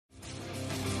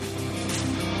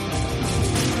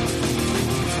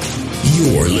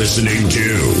You're listening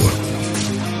to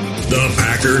the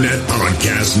Packernet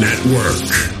Podcast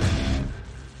Network.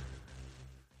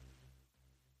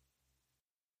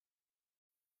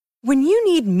 When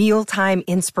you need mealtime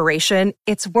inspiration,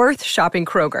 it's worth shopping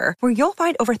Kroger, where you'll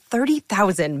find over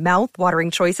 30,000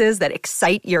 mouth-watering choices that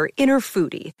excite your inner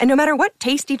foodie. And no matter what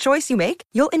tasty choice you make,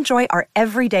 you'll enjoy our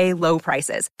everyday low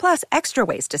prices, plus extra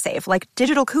ways to save, like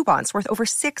digital coupons worth over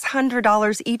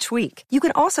 $600 each week. You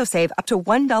can also save up to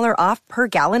 $1 off per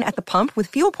gallon at the pump with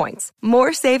fuel points.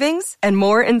 More savings and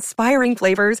more inspiring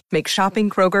flavors make shopping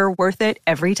Kroger worth it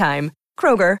every time.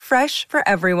 Kroger, fresh for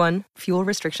everyone. Fuel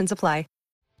restrictions apply.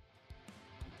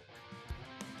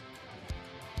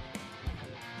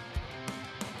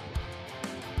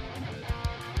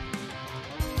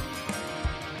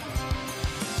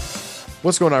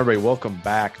 What's going on, everybody? Welcome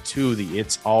back to the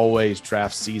It's Always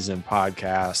Draft Season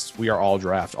podcast. We are all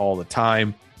draft all the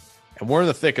time, and we're in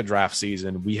the thick of draft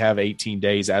season. We have 18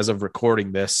 days as of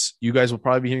recording this. You guys will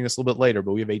probably be hearing this a little bit later,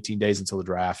 but we have 18 days until the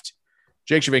draft.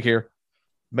 Jake Shavik here.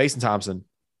 Mason Thompson,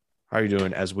 how are you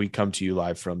doing as we come to you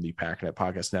live from the Packernet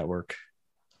Podcast Network?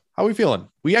 How are we feeling?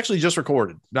 We actually just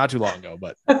recorded not too long ago,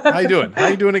 but how you doing? How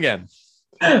you doing again?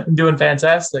 I'm doing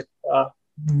fantastic. I'm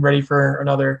ready for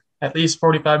another at least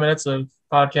 45 minutes of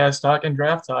podcast talk and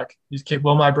draft talk.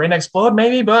 Will my brain explode?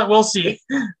 Maybe, but we'll see.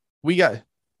 We got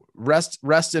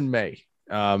rest in May.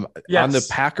 On the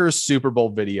Packers Super Bowl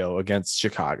video against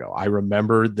Chicago, I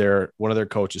remember one of their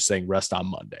coaches saying rest on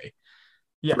Monday.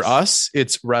 Yes. For us,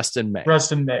 it's rest in May.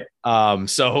 Rest in May.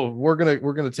 So we're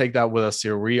gonna take that with us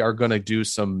here. We are gonna do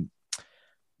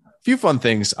few fun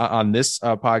things on this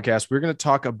podcast. We're gonna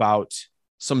talk about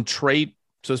some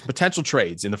potential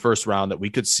trades in the first round that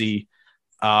we could see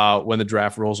when the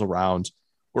draft rolls around.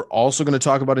 We're also going to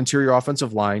talk about interior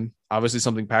offensive line. Obviously,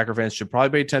 something Packer fans should probably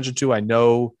pay attention to. I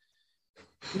know,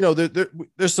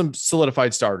 there's some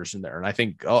solidified starters in there, and I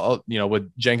think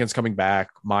with Jenkins coming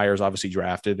back, Myers obviously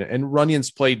drafted, and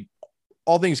Runyon's played,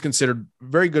 all things considered,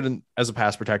 very good as a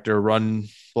pass protector. Run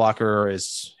blocker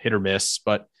is hit or miss,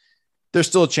 but there's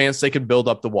still a chance they could build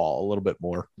up the wall a little bit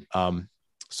more.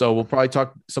 So we'll probably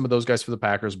talk some of those guys for the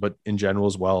Packers, but in general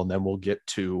as well. And then we'll get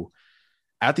to,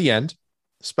 at the end,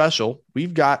 special.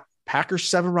 We've got Packers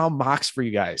 7-round mocks for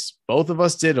you guys. Both of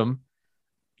us did them.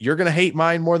 You're going to hate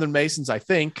mine more than Mason's, I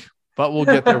think, but we'll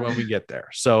get there when we get there.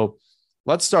 So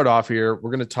let's start off here.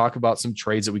 We're going to talk about some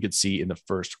trades that we could see in the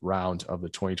first round of the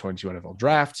 2022 NFL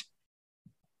draft.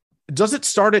 Does it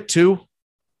start at 2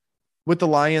 with the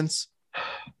Lions?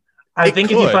 I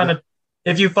think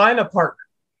if you find a partner,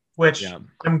 which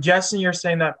I'm guessing you're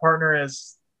saying that partner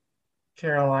is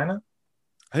Carolina.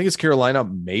 I think it's Carolina.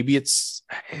 Maybe it's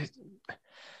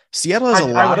Seattle has a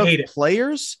lot of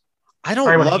players. I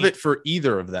don't love it for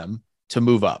either of them to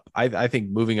move up. I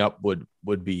think moving up would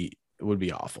be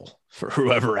awful for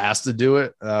whoever has to do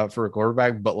it for a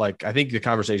quarterback. But I think the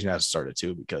conversation has to start at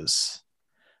 2 because,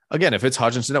 again, if it's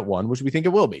Hutchinson at 1, which we think it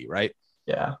will be, right?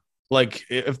 Yeah.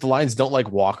 If the Lions don't like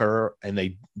Walker and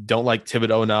they don't like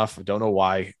Thibodeau enough, I don't know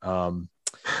why. I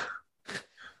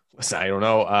don't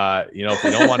know. If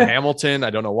they don't want Hamilton,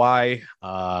 I don't know why.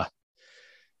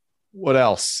 What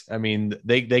else? I mean,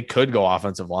 they could go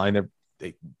offensive line.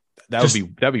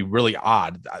 That'd be really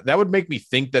odd. That would make me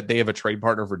think that they have a trade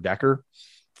partner for Decker,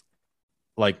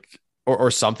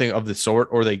 or something of the sort.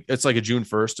 Or it's like a June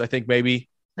 1st, I think maybe.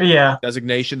 Yeah,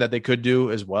 designation that they could do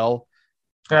as well.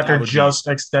 After just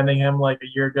extending him like a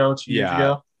year ago, 2 years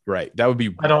ago. Right. That would be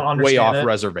way off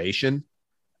reservation.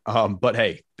 But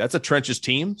hey, that's a trenches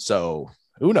team. So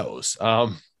who knows?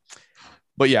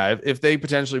 But yeah, if they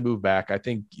potentially move back, I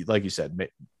think, like you said,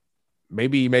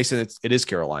 maybe Mason, it is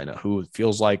Carolina, who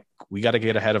feels like we got to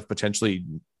get ahead of potentially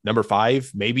number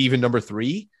 5, maybe even number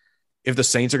 3, if the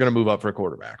Saints are going to move up for a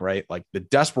quarterback, right? Like the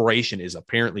desperation is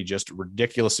apparently just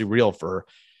ridiculously real for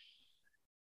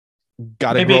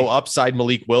got to grow upside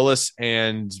Malik Willis,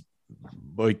 and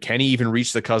boy, can he even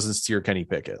reach the Cousins tier Kenny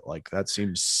Pickett? That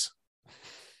seems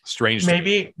strange.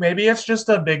 Maybe it's just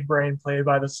a big brain play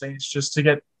by the Saints just to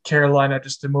get Carolina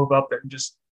just to move up and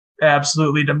just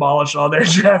absolutely demolish all their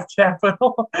draft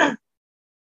capital.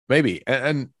 Maybe.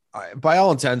 And by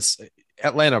all intents,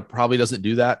 Atlanta probably doesn't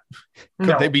do that.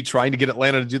 Could they be trying to get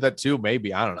Atlanta to do that too?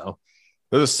 Maybe. I don't know.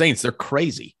 They're the Saints. They're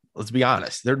crazy. Let's be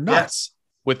honest. They're nuts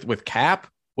with cap,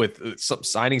 with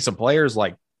signing some players,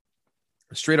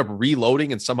 straight up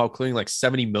reloading and somehow clearing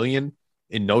 $70 million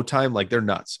in no time. They're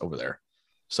nuts over there.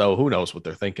 So who knows what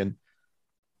they're thinking.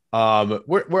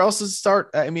 Where else does it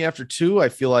start? I mean, after 2, I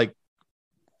feel like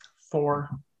 4,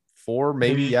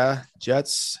 maybe. Yeah.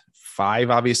 Jets 5,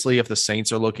 obviously, if the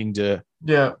Saints are looking to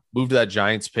move to that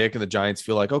Giants pick and the Giants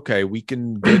feel like, okay, we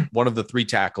can get one of the 3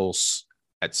 tackles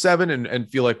at 7 and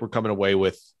feel like we're coming away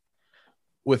with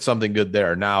something good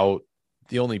there. Now,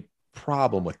 the only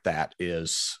problem with that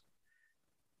is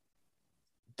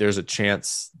there's a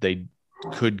chance they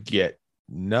could get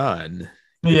none.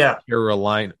 Yeah.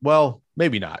 Carolina. Well,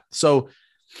 maybe not. So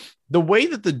the way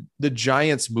that the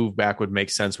Giants move back would make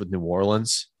sense with New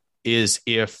Orleans is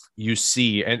if you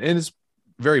see, and it's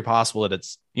very possible that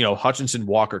it's, Hutchinson,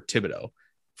 Walker, Thibodeau,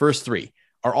 first 3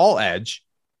 are all edge.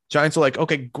 Giants are like,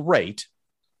 okay, great.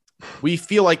 We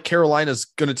feel like Carolina's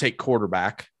going to take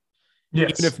quarterback.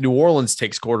 Yes. Even if New Orleans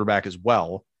takes quarterback as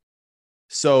well.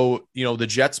 So, the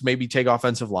Jets maybe take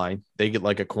offensive line. They get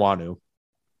like a Kwanu.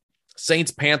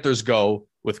 Saints, Panthers go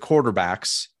with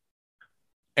quarterbacks,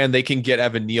 and they can get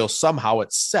Evan Neal somehow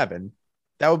at 7.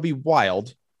 That would be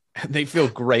wild. And they feel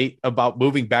great about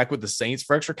moving back with the Saints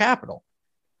for extra capital.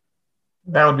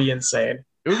 That would be insane.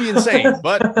 It would be insane,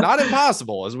 but not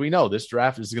impossible. As we know, this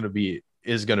draft is going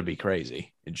to be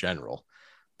crazy in general.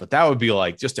 But that would be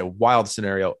like just a wild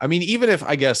scenario. I mean, even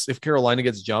if Carolina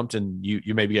gets jumped and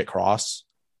you maybe get Cross,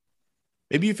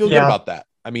 maybe you feel good about that.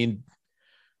 I mean,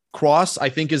 Cross, I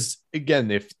think is, again,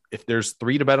 if there's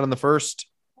 3 to bet on the first,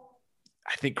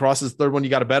 I think Cross is the third one you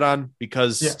got to bet on,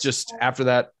 because just after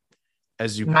that,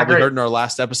 as you probably heard in our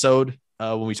last episode,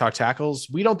 when we talked tackles,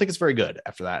 we don't think it's very good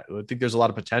after that. I think there's a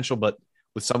lot of potential, but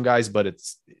with some guys, but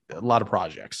it's a lot of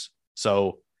projects.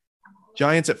 So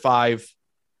Giants at 5.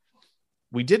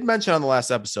 We did mention on the last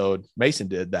episode, Mason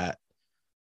did, that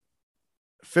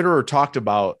Fitterer talked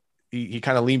about, he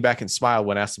kind of leaned back and smiled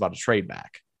when asked about a trade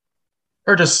back.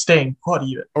 Or just staying put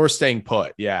even. Or staying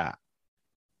put, yeah.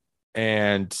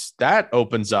 And that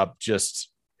opens up just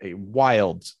a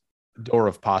wild door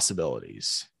of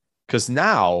possibilities. Because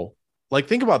now, like,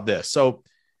 think about this. So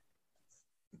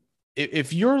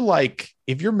if you're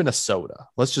Minnesota,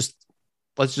 let's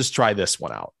just try this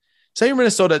one out. Say you're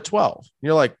Minnesota at 12.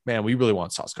 You're like, man, we really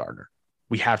want Sauce Gardner.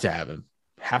 We have to have him.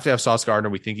 Have to have Sauce Gardner.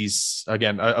 We think he's,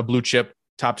 again, a blue chip,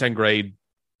 top 10 grade.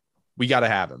 We got to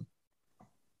have him.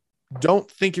 Don't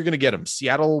think you're going to get him.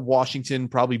 Seattle, Washington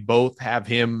probably both have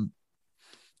him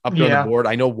up there on the board.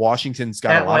 I know Washington's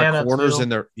got Atlanta, a lot of corners in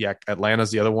there. Yeah,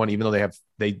 Atlanta's the other one, even though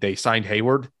they signed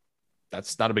Hayward.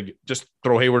 That's not a big, just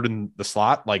throw Hayward in the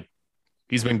slot. Like,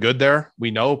 he's been good there.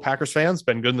 We know Packers fans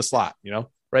been good in the slot,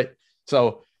 right?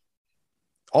 So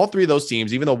all 3 of those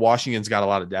teams, even though Washington's got a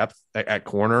lot of depth at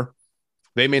corner,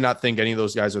 they may not think any of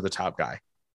those guys are the top guy.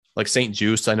 Like St.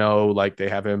 Juice, I know, like they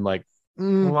have him like.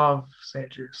 Love St.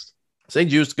 Juice. St.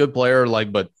 Juice, good player,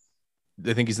 like, but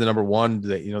they think he's the number 1.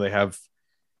 They have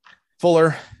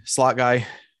Fuller, slot guy,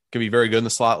 can be very good in the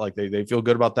slot. Like they feel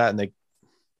good about that. And they,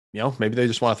 maybe they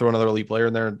just want to throw another elite player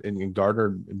in there and Gardner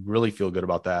and really feel good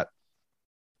about that.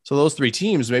 So those 3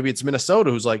 teams, maybe it's Minnesota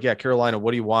who's like, yeah, Carolina,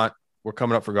 what do you want? We're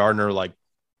coming up for Gardner. Like,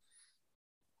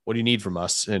 what do you need from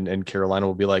us? And Carolina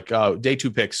will be like, day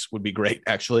 2 picks would be great.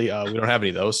 Actually, we don't have any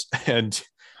of those. And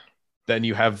then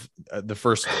you have the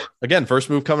first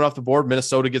move coming off the board.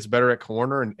 Minnesota gets better at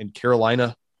corner, and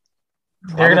Carolina.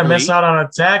 They're going to miss out on a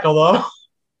tackle, though.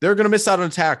 They're going to miss out on a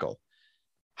tackle.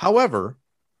 However,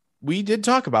 we did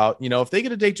talk about, if they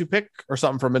get a day 2 pick or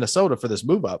something from Minnesota for this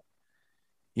move up,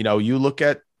 you look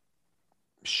at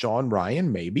Sean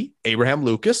Ryan, maybe Abraham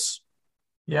Lucas.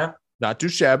 Yeah. Not too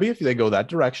shabby if they go that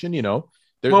direction, What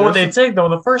would they take, though,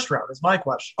 in the first round is my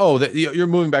question. Oh, you're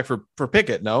moving back for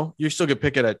Pickett, no? You still get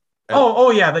Pickett at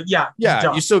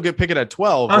yeah. You still get Pickett at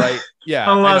 12, right? Yeah,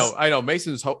 I know.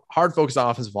 Mason's hard focused on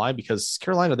offensive line because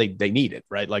Carolina, they need it,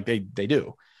 right? Like they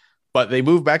do. But they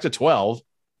moved back to 12,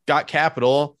 got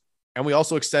capital, and we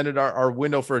also extended our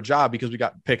window for a job because we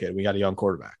got Pickett. We got a young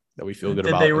quarterback that we feel good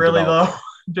about. Did they really, though?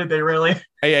 Did they really?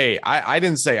 Hey, I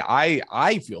didn't say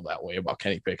I feel that way about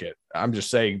Kenny Pickett. I'm just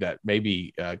saying that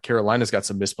maybe Carolina's got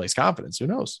some misplaced confidence. Who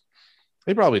knows?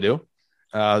 They probably do.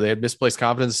 They had misplaced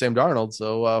confidence in Sam Darnold.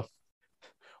 So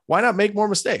why not make more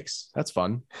mistakes? That's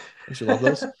fun. I should love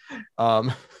those.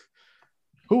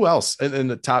 Who else in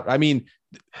the top? I mean,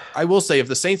 I will say if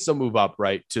the Saints don't move up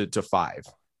right to 5,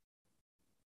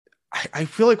 I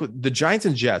feel like the Giants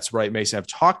and Jets, right, Mason, have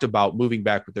talked about moving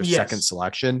back with their second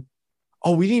selection.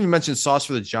 Oh, we didn't even mention Sauce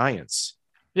for the Giants.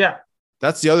 Yeah.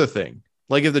 That's the other thing.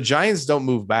 Like if the Giants don't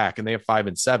move back and they have 5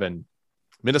 and 7,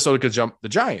 Minnesota could jump the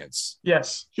Giants.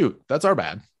 Yes. Shoot, that's our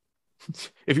bad.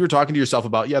 If you were talking to yourself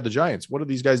about, the Giants, what are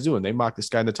these guys doing? They mocked this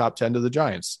guy in the top 10 to the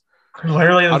Giants.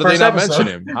 Literally, how did they not mention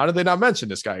him? How did they not mention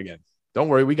this guy again? Don't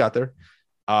worry, we got there.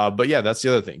 But yeah, that's the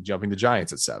other thing, jumping the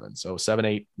Giants at 7. So 7,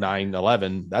 8, 9,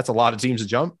 11. That's a lot of teams to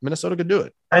jump. Minnesota could do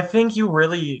it. I think you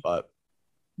really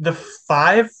the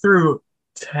 5 through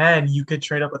 10, you could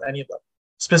trade up with any of them.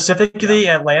 Specifically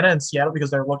Atlanta and Seattle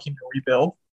because they're looking to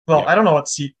rebuild. Well, I don't know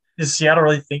is Seattle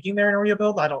really thinking they're in a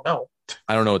rebuild? I don't know.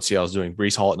 I don't know what Seattle's doing.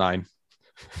 Breece Hall at 9.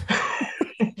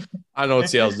 I don't know what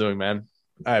Seattle's doing, man.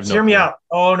 I have no Hear me clue. out.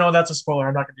 Oh no, that's a spoiler.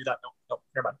 I'm not gonna do that. No,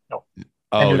 never mind. No.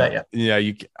 Can't do that yet. Yeah,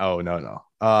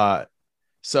 no.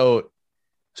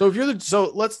 So if you're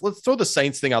let's throw the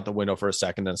Saints thing out the window for a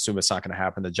second and assume it's not going to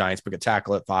happen. The Giants pick a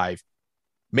tackle at 5.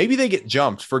 Maybe they get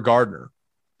jumped for Gardner.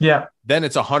 Yeah. Then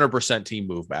it's 100% team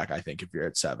move back, I think, if you're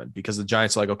at 7, because the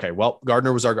Giants are like, okay, well,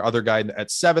 Gardner was our other guy at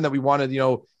 7 that we wanted,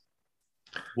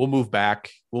 we'll move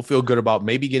back. We'll feel good about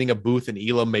maybe getting a Booth and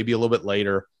Elam maybe a little bit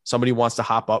later. Somebody wants to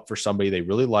hop up for somebody they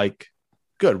really like.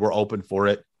 Good. We're open for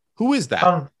it. Who is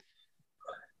that?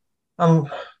 I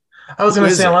was going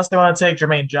to say, unless they want to take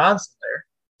Jermaine Johnson there.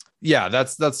 Yeah,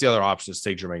 that's the other option, is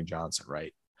take Jermaine Johnson,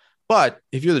 right? But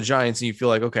if you're the Giants and you feel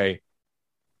like, okay,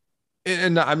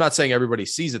 and I'm not saying everybody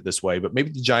sees it this way, but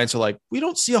maybe the Giants are like, we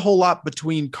don't see a whole lot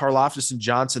between Karlaftis and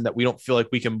Johnson that we don't feel like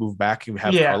we can move back and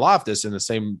have Karlaftis in the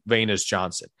same vein as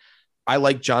Johnson. I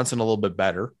like Johnson a little bit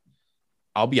better,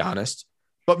 I'll be honest.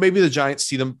 But maybe the Giants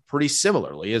see them pretty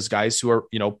similarly as guys who are,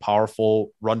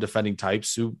 powerful run defending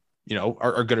types who,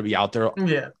 are going to be out there.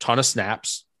 Yeah. Ton of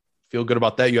snaps. Feel good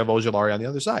about that. You have Ojulari on the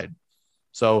other side.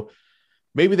 So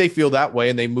maybe they feel that way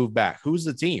and they move back. Who's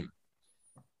the team?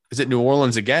 Is it New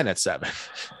Orleans again at 7?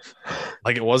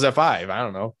 Like it was at 5? I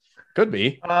don't know. Could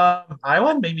be. I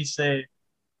would maybe say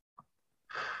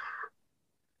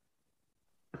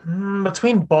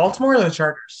between Baltimore and the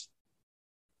Chargers.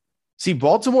 See,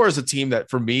 Baltimore is a team that,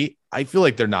 for me, I feel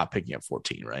like they're not picking at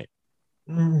 14, right?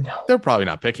 No. They're probably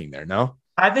not picking there, no?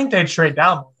 I think they trade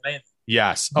down more than anything.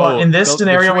 Yes. But in this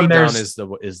scenario, when there's is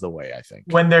the way, I think.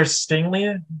 When there's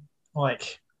Stingley,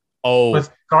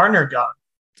 with Gardner gone.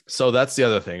 So that's the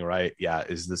other thing, right? Yeah,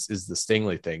 is the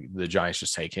Stingley thing. The Giants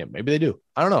just take him. Maybe they do.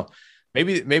 I don't know.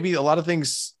 Maybe a lot of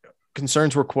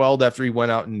concerns were quelled after he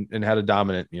went out and had a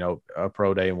dominant,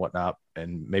 pro day and whatnot,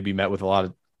 and maybe met with a lot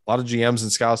of GMs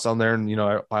and scouts down there, and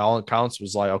by all accounts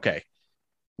was like, okay,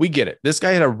 we get it. This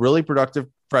guy had a really productive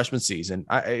freshman season.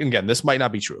 Again, this might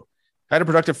not be true. I had a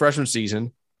productive freshman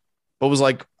season, but was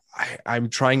like, I'm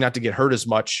trying not to get hurt as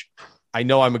much. I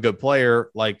know I'm a good player.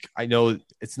 Like, I know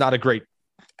it's not a great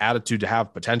attitude to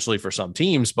have potentially for some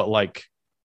teams, but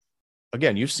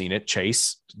again, you've seen it.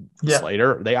 Chase,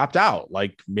 Slater, they opt out.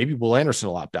 Like maybe Will Anderson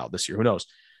will opt out this year. Who knows?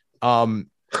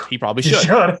 He probably should.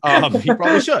 He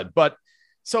probably should. But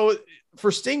so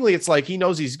for Stingley, it's like he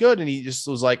knows he's good, and he just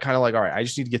was like, all right, I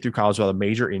just need to get through college without a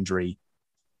major injury,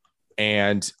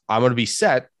 and I'm going to be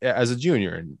set as a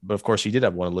junior. But of course, he did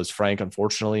have one of Liz Frank,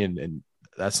 unfortunately, and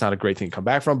that's not a great thing to come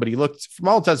back from. But he looked, from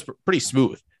all intents, pretty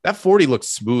smooth. That 40 looked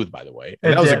smooth, by the way.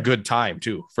 And that was a good time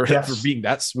too for being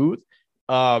that smooth.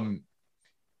 But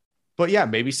yeah,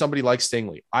 maybe somebody like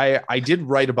Stingley. I did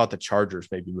write about the Chargers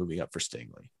maybe moving up for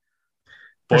Stingley.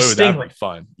 Boy, would that be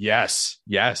fun. Yes.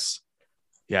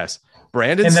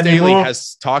 Brandon Staley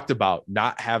has talked about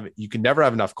you can never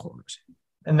have enough corners.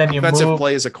 And then defensive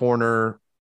play as a corner.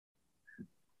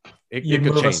 You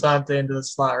move Asante into the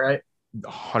slot, right?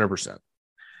 100%.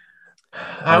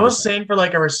 I was saying for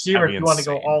a receiver, if you want to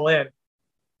go all in.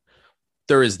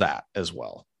 There is that as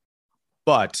well.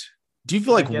 But do you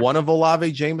feel like one of Olave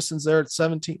Jameson's there at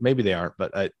 17? Maybe they aren't,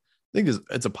 but I think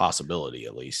it's a possibility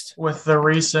at least. With the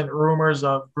recent rumors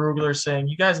of Brugler saying,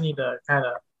 you guys need to kind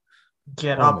of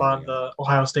get up on the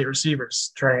Ohio State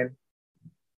receivers train.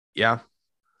 Yeah.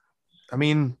 I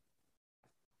mean,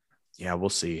 yeah, we'll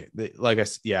see.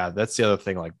 That's the other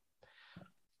thing. Like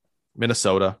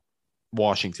Minnesota,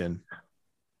 Washington,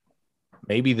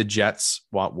 maybe the Jets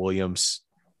want Williams.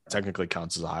 Technically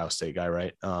counts as an Ohio State guy,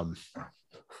 right?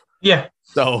 Yeah.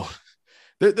 So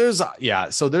there's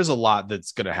a lot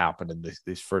that's going to happen in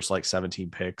these first 17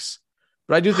 picks.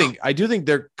 But I do think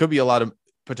there could be a lot of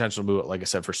potential move, like I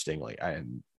said, for Stingley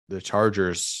and the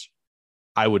Chargers.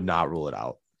 I would not rule it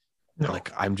out. No.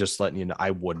 I'm just letting you know,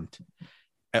 I wouldn't.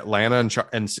 Atlanta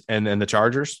and the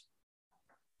Chargers.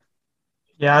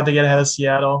 Yeah, they get ahead of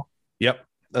Seattle. Yep,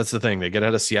 that's the thing. They get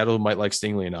ahead of Seattle, who might like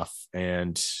Stingley enough,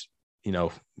 and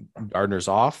Gardner's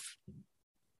off.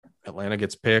 Atlanta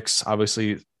gets picks.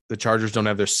 Obviously, the Chargers don't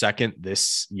have their second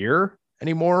this year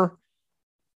anymore.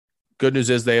 Good news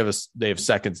is they have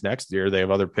seconds next year. They have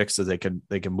other picks that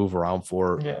they can move around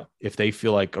for if they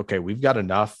feel like, okay, we've got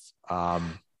enough.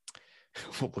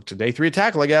 We'll look to day 3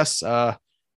 tackle, I guess.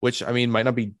 Which I mean might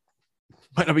not be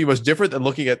much different than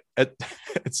looking at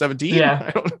 17.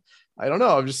 Yeah. I don't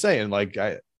know. I'm just saying,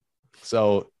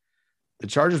 so the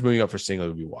Chargers moving up for Stingley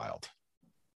would be wild.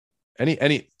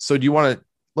 So do you want to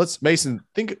let's Mason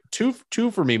think two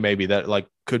for me, maybe that like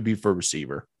could be for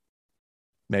receiver.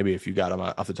 Maybe if you got them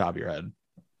off the top of your head.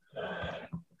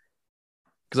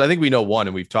 Because I think we know one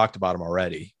and we've talked about them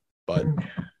already. But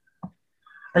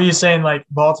are you saying like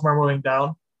Baltimore moving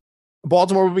down?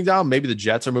 Baltimore moving down? Maybe the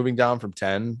Jets are moving down from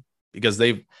 10 because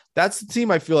that's the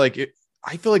team I feel like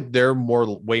they're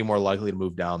way more likely to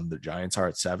move down than the Giants are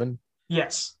at 7.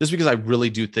 Yes. Just because I really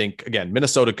do think, again,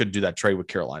 Minnesota could do that trade with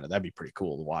Carolina. That'd be pretty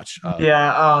cool to watch.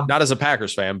 Not as a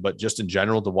Packers fan, but just in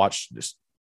general to watch just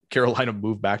Carolina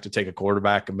move back to take a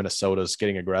quarterback and Minnesota's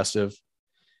getting aggressive.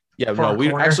 Yeah, no,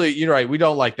 you're right. We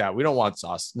don't like that. We don't want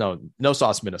Sauce. No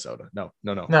Sauce, Minnesota. No.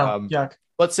 Yuck.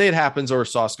 Let's say it happens or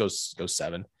Sauce goes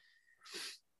 7.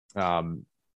 And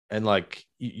like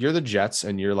you're the Jets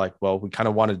and you're like, well, we kind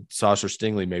of wanted Sauce or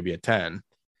Stingley maybe at 10.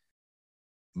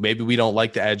 Maybe we don't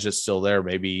like the edge that's still there.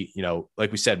 Maybe,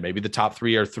 like we said, maybe the top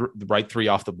 3 are the right 3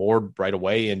 off the board right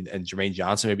away. And Jermaine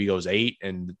Johnson maybe goes 8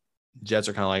 and the Jets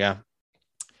are kind of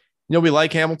like, we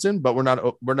like Hamilton, but we're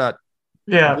not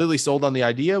completely sold on the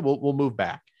idea. We'll move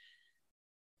back.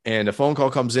 And a phone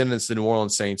call comes in and it's the New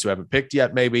Orleans Saints who haven't picked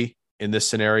yet, maybe in this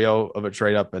scenario of a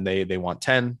trade up and they want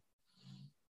 10.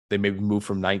 They maybe move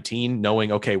from 19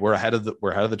 knowing, okay, we're ahead of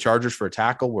the Chargers for a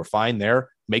tackle. We're fine there.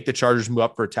 Make the Chargers move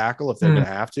up for a tackle if they're going to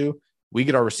have to. We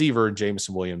get our receiver,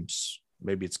 Jameson Williams.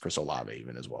 Maybe it's Chris Olave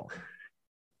even as well.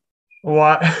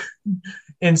 What?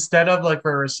 Instead of like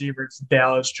for a receiver, it's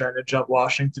Dallas trying to jump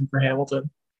Washington for Hamilton.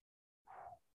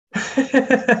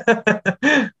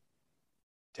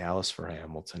 Dallas for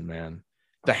Hamilton, man.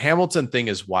 The Hamilton thing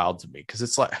is wild to me because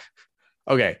it's like,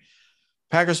 okay,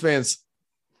 Packers fans,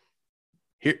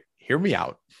 hear me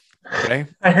out. Okay.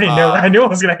 I already know. I knew it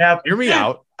was going to happen. Hear me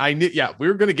out. I knew. Yeah, we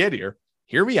were going to get here.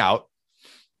 Hear me out.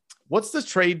 What's the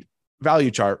trade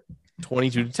value chart?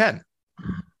 22 to 10.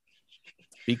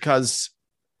 Because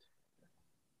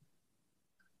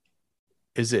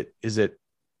is it?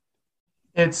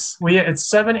 It's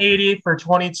 780 for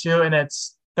 22 and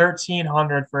it's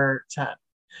 1,300 for 10.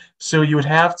 So you would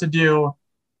have to do.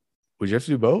 Would you have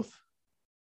to do both?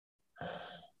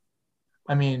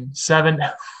 I mean, 7.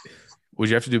 Would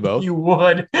you have to do both? You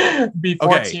would be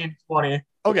 14, 20.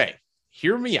 Okay.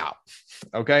 Hear me out.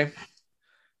 Okay.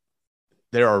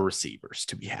 There are receivers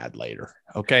to be had later.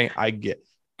 Okay. I get,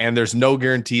 and there's no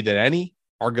guarantee that any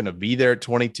are going to be there at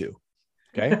 22.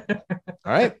 Okay. All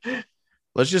right.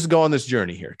 Let's just go on this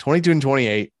journey here. 22 and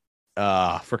 28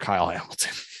 for Kyle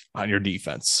Hamilton on your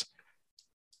defense.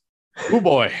 Oh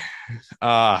boy.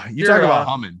 You talk about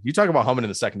humming in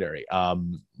the secondary.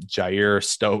 Jair,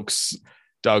 Stokes,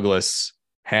 Douglas,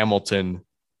 Hamilton,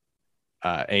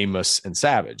 Amos, and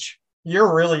Savage.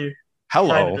 You're really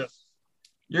hello.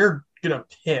 You're gonna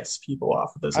piss people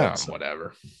off with this episode.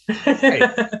 Whatever. Hey,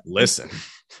 listen.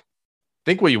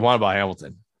 Think what you want about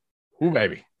Hamilton. Ooh,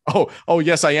 baby. Oh,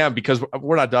 yes, I am, because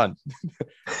we're not done.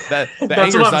 The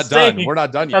anger's not done. We're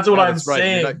not done yet. That's what I'm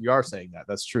saying. You are saying that.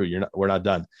 That's true. We're not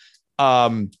done.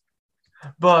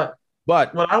 But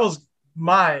what I was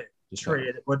my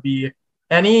trade would be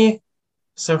any.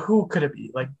 So who could it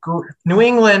be? Like New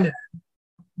England?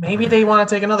 Maybe they want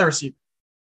to take another receiver.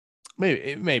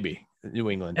 Maybe New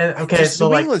England.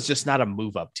 New England's just not a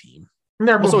move up team.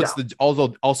 Also,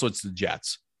 it's the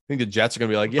Jets. I think the Jets are going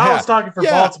to be like, I was talking for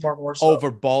Baltimore more so. Over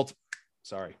Baltimore.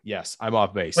 Sorry. Yes, I'm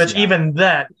off base. Which even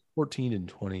then, 14 and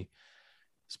 20.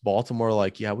 Is Baltimore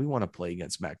like, we want to play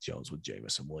against Mac Jones with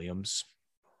Jameson Williams?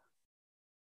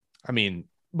 I mean,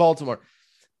 Baltimore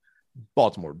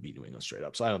beat New England straight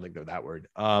up, so I don't think they're that worried.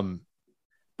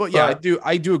 But yeah,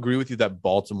 I do agree with you that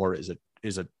Baltimore is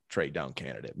a trade down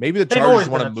candidate. Maybe the Chargers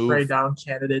want to move trade down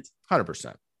candidate.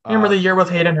 100%. Remember the year with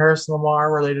Hayden Hurst and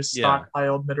Lamar where they just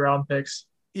stockpiled mid-round picks?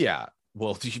 Yeah.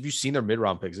 Well, have you seen their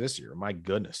mid-round picks this year? My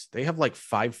goodness. They have like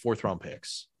 5 fourth-round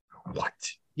picks. What?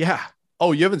 Yeah.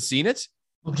 Oh, you haven't seen it?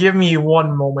 Give me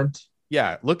one moment.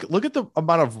 Yeah. Look at the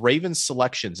amount of Ravens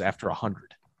selections after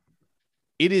 100.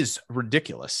 It is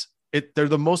ridiculous. They're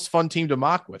the most fun team to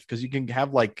mock with because you can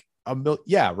have like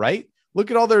right?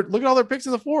 Look at all their picks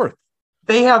in the 4th.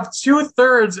 They have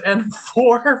 2/3 and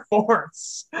 4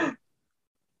 fourths.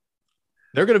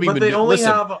 They're going to be. They're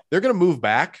going to move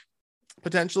back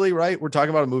potentially, right? We're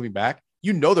talking about moving back.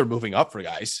 They're moving up for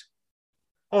guys.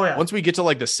 Oh yeah. Once we get to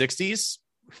like the 60s,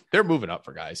 they're moving up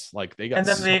for guys. Like they got. And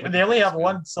then they only have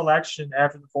one selection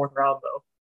after the 4th round, though.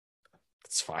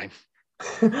 That's fine.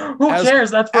 Who cares?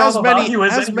 That's where all the value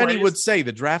is. As many would say,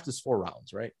 the draft is 4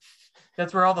 rounds, right?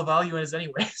 That's where all the value is,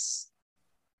 anyways.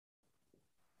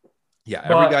 Yeah,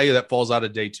 every guy that falls out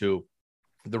of day 2,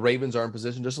 the Ravens are in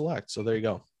position to select. So there you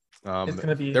go. It's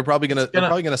gonna be. They're probably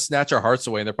gonna snatch our hearts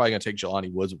away, and they're probably gonna take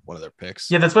Jelani Woods with one of their picks.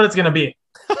 Yeah, that's what it's gonna be.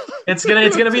 It's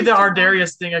gonna be the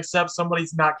Ardarius thing, except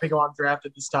somebody's not gonna go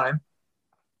undrafted this time.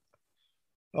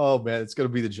 Oh man, it's gonna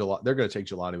be they're gonna take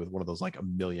Jelani with one of those like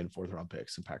 1 million fourth-round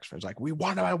picks, and Packers fans like, we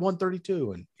want him at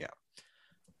 132, and yeah.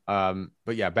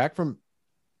 But yeah, because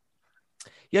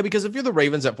if you're the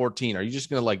Ravens at 14, are you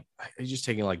just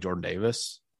taking like Jordan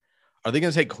Davis? Are they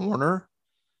gonna take corner?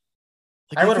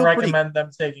 Like, I would recommend them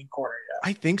taking corner. Yeah,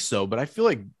 I think so, but I feel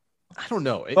like I don't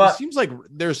know. It seems like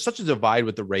there's such a divide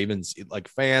with the Ravens, like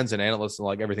fans and analysts and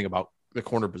like everything about the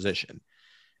corner position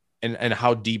and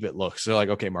how deep it looks. So like,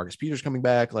 okay, Marcus Peters coming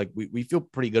back. Like we feel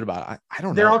pretty good about it. I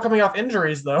don't know. They're all coming off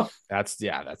injuries though. That's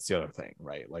the other thing,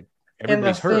 right? Like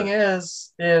everybody's hurt. And the thing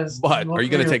is, but are you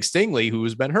going to take Stingley,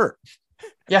 who's been hurt?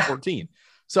 Yeah, 14.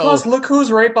 So plus, look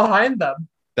who's right behind them.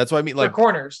 That's what I mean. Like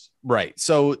corners, right?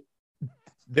 So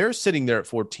they're sitting there at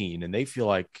 14, and they feel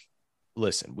like,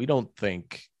 listen, we don't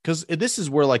think. Because this is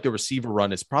where like the receiver run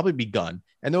has probably begun,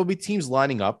 and there will be teams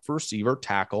lining up for receiver,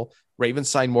 tackle. Ravens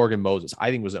signed Morgan Moses.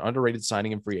 I think was an underrated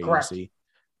signing in free agency. Correct.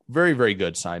 Very, very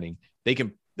good signing. They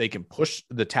can push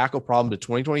the tackle problem to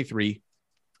 2023.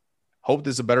 Hope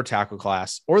there's a better tackle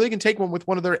class, or they can take one with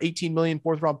one of their 18 million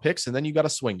fourth-round picks, and then you got a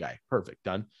swing guy. Perfect,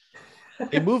 done.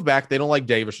 They move back. They don't like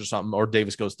Davis or something, or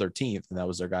Davis goes 13th, and that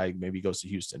was their guy. Maybe he goes to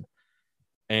Houston,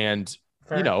 and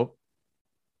fair.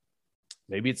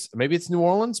 Maybe it's New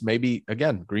Orleans. Maybe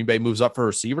again, Green Bay moves up for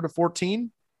receiver to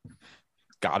 14.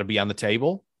 Got to be on the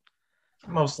table.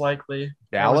 Most likely.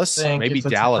 Dallas. Maybe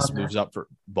Dallas moves up for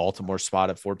Baltimore's spot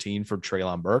at 14 for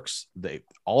Treylon Burks. They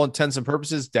all intents and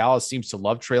purposes, Dallas seems to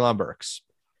love Treylon Burks.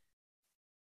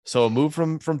 So a move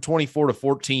from 24 to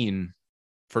 14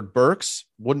 for Burks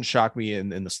wouldn't shock me in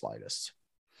the slightest.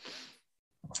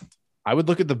 I would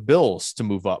look at the Bills to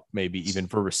move up, maybe even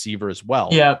for receiver as well.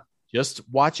 Yeah. Just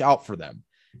watch out for them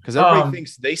because everybody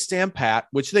thinks they stand pat,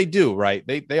 which they do, right?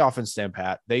 They often stand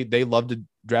pat. They love to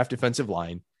draft defensive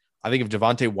line. I think if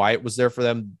Devontae Wyatt was there for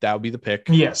them, that would be the pick.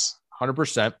 Yes.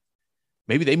 100%.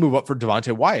 Maybe they move up for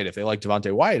Devontae Wyatt if they like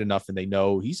Devontae Wyatt enough and they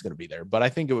know he's going to be there. But I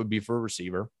think it would be for a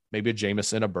receiver, maybe a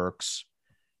Jameson, a Burks.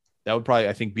 That would probably,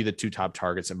 I think, be the two top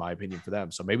targets in my opinion for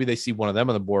them. So maybe they see one of them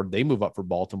on the board. They move up for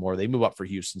Baltimore. They move up for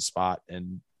Houston's spot.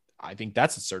 And I think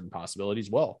that's a certain possibility as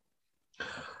well.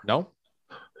 No?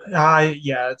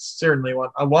 Yeah, it's certainly one.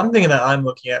 One thing that I'm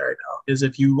looking at right now is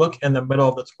if you look in the middle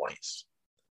of the 20s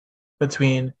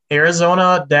between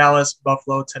Arizona, Dallas,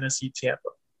 Buffalo, Tennessee, Tampa.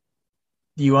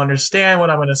 Do you understand what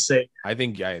I'm going to say? I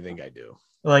think I do.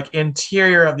 Like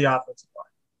interior of the offensive line.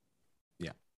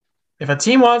 Yeah. If a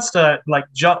team wants to like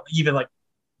jump even like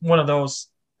one of those,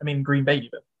 I mean Green Bay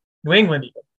even, New England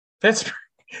even, Pittsburgh.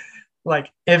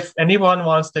 Like if anyone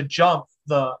wants to jump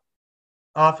the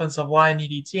offensive line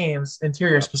needy teams,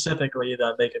 interior specifically,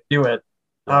 that they could do it.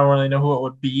 I don't really know who it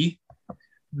would be.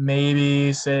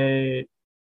 Maybe say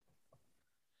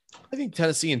I think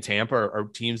Tennessee and Tampa are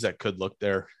teams that could look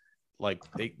there. Like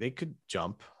they could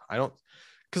jump. I don't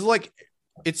because like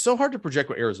it's so hard to project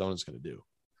what Arizona's going to do.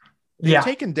 They've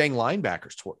taken dang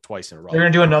linebackers twice in a row. They're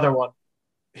going to do another one.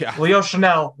 Yeah. Leo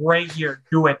Chanel right here.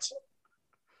 Do it.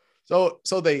 So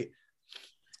they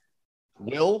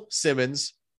Will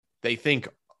Simmons, they think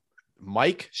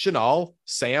Mike Chanel,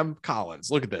 Sam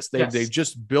Collins. Look at this. They've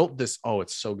just built this. Oh,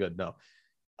 it's so good. No.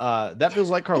 That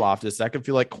feels like Karlaftis. That could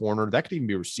feel like corner. That could even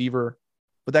be receiver.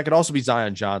 But that could also be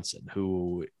Zion Johnson,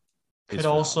 who could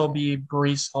also be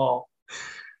Breece Hall.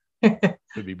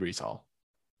 Could be Breece Hall.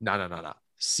 No.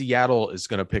 Seattle is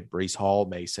going to pick Breece Hall,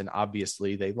 Mason.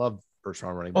 Obviously, they love first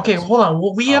round running backs. Okay, hold on.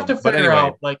 Well, we have to figure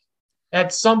out, like,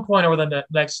 at some point over the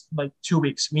next, like, 2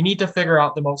 weeks, we need to figure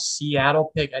out the most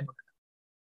Seattle pick.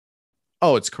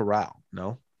 Oh, it's Corral.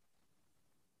 No.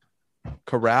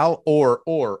 Corral or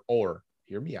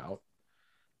hear me out.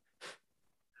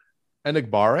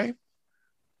 Enigbare.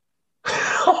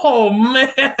 Oh,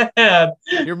 man.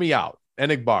 Hear me out.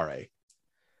 Enigbare.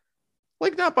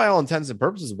 Like, not by all intents and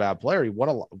purposes a bad player. He won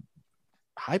a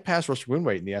high pass rush win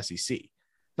rate in the SEC.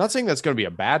 Not saying that's going to be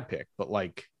a bad pick, but,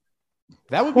 like,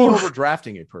 that would be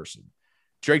overdrafting a person.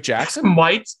 Drake Jackson?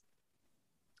 Might.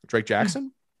 Drake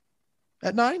Jackson?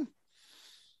 At 9?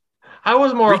 I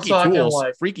was more talking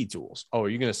like freaky tools. Oh, are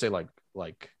you going to say like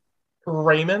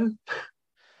Raymond?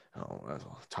 Oh,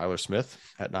 Tyler Smith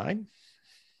at 9?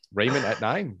 Raymond at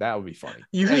 9? That would be funny.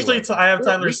 Usually anyway, I have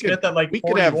Tyler Smith at like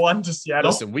 41 to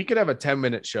Seattle. Listen, we could have a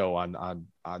 10-minute show on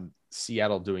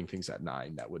Seattle doing things at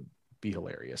 9. That would be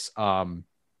hilarious.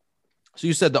 So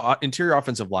you said the interior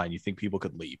offensive line, you think people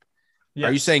could leap. Yes.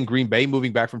 Are you saying Green Bay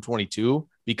moving back from 22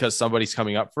 because somebody's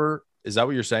coming up for? Is that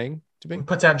what you're saying to me?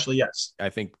 Potentially, yes. I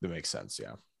think that makes sense.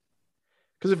 Yeah.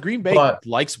 Because if Green Bay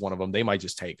likes one of them, they might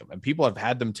just take them. And people have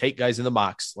had them take guys in the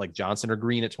mocks like Johnson or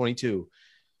Green at 22.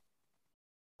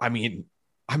 I mean,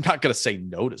 I'm not going to say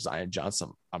no to Zion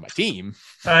Johnson on my team.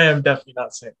 I am definitely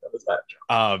not saying no to Zion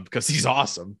Johnson. Because he's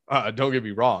awesome. Don't get me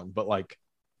wrong. But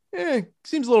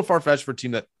seems a little far-fetched for a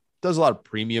team that does a lot of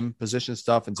premium position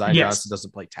stuff, and Zion Johnson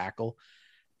doesn't play tackle.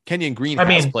 Kenyon Green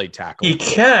has played tackle. He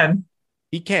can.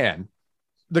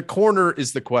 The corner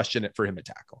is the question for him at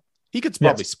tackle. He could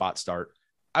probably spot start.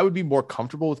 I would be more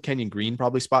comfortable with Kenyon Green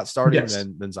probably spot starting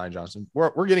than Zion Johnson.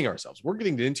 We're getting ourselves. We're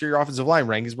getting the interior offensive line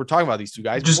rankings. We're talking about these two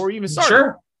guys before we even start.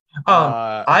 Sure.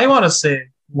 I want to say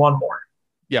one more.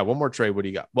 Yeah, one more trade. What do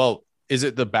you got? Well, is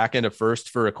it the back end of first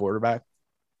for a quarterback?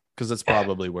 Because that's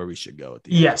probably where we should go at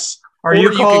the end. Yes.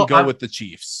 You can go with the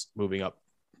Chiefs moving up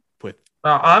with.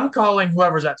 I'm calling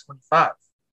whoever's at 25,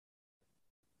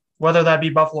 whether that be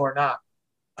Buffalo or not.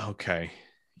 Okay.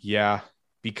 Yeah,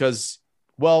 because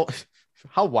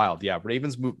how wild. Yeah,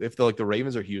 Ravens move if the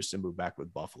Ravens or Houston move back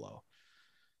with Buffalo,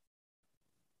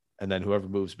 and then whoever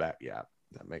moves back. Yeah,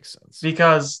 that makes sense.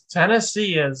 Because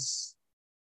Tennessee is.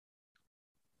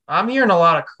 I'm hearing a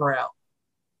lot of Corral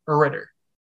or Ritter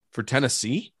for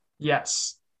Tennessee.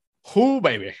 Yes. Who,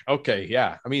 baby? Okay,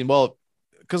 yeah. I mean,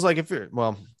 because if you're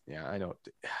yeah, I know.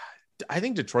 I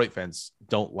think Detroit fans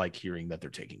don't like hearing that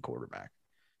they're taking quarterback.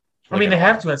 They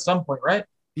have to at some point, right?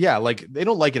 Yeah, they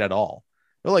don't like it at all.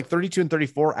 They're like 32 and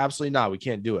 34. Absolutely not. We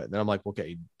can't do it. And then I'm like,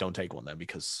 okay, don't take one then,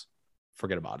 because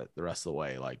forget about it the rest of the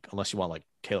way. Unless you want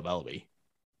Caleb Ellaby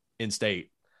in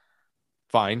state,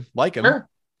 fine. Like him. Sure.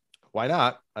 Why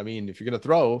not? I mean, if you're going to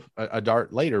throw a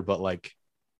dart later, but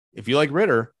if you like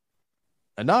Ritter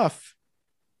enough,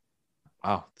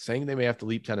 wow, saying they may have to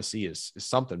leap Tennessee is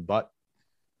something, but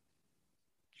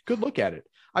you could look at it.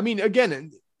 I mean,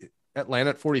 again,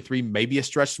 Atlanta at 43, maybe a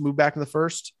stretch to move back in the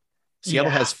first.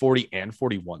 Seattle has 40 and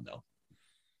 41 though.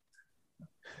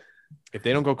 If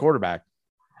they don't go quarterback,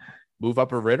 move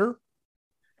up a Ritter.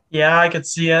 Yeah, I could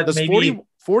see it. Maybe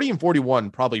 40 and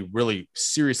 41 probably really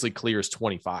seriously clears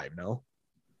 25. No.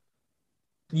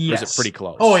 Yes. Or is it pretty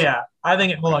close? Oh yeah. I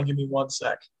think hold on, give me 1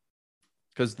 sec.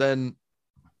 Because then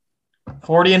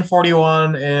 40 and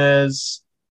 41 is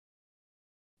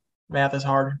math is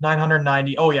hard.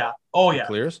 990. Oh yeah.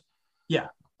 Clears? Yeah.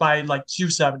 By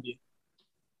 270.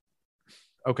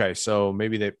 Okay, so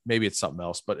maybe it's something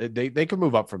else, but they could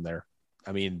move up from there.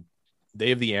 I mean, they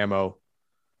have the ammo.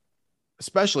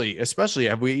 Especially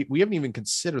we haven't even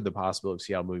considered the possibility of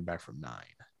Seattle moving back from 9.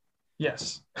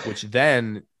 Yes. Which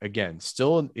then again,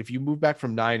 still, if you move back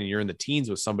from 9 and you're in the teens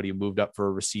with somebody who moved up for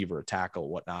a receiver, a tackle,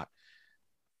 whatnot,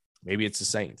 maybe it's the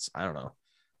Saints. I don't know.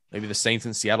 Maybe the Saints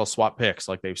and Seattle swap picks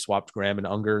like they've swapped Graham and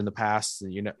Unger in the past,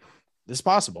 and this is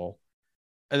possible.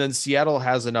 And then Seattle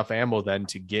has enough ammo then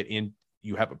to get in.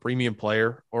 You have a premium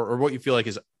player or what you feel like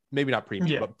is maybe not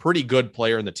premium, but pretty good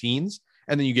player in the teens.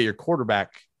 And then you get your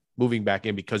quarterback moving back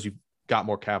in because you've got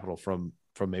more capital from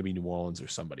maybe New Orleans or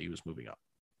somebody who's moving up.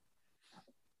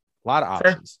 A lot of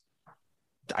options. Sure.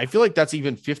 I feel like that's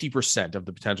even 50% of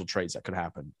the potential trades that could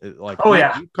happen. You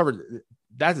covered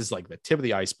that is the tip of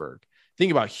the iceberg.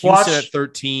 Think about Houston at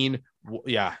 13.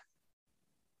 Yeah.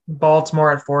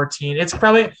 Baltimore at 14. It's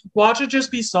probably watch it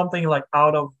just be something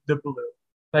out of the blue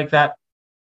like that.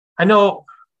 I know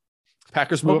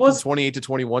Packers move up from 28 to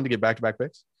 21 to get back-to-back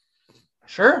picks.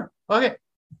 Sure. Okay.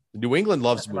 New England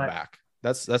loves to move back.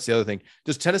 That's the other thing.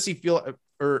 Does Tennessee feel,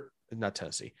 or not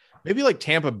Tennessee, maybe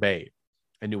Tampa Bay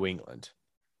and New England?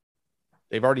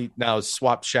 They've already now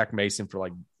swapped Shaq Mason for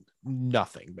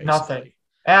nothing. Basically. Nothing.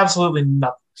 Absolutely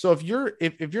nothing. So if you're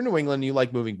New England, you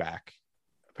like moving back,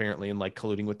 apparently, and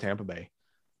colluding with Tampa Bay.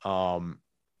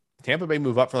 Tampa Bay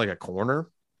move up for a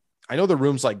corner. I know the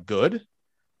room's good,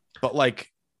 but I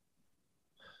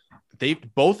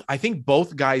think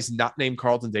both guys not named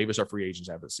Carlton Davis are free agents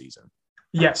after the season.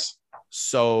 Yes.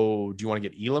 So do you want to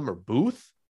get Elam or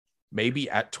Booth? Maybe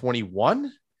at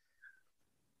 21?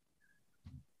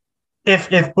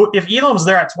 If Elam's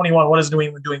there at 21, what is New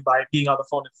England doing by being on the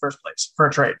phone in the first place for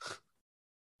a trade?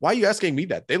 Why are you asking me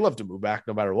that? They love to move back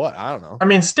no matter what. I don't know. I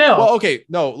mean, still. Well, okay.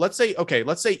 No, let's say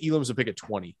Elam's a pick at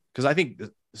 20 because I think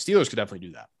the Steelers could definitely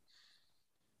do that.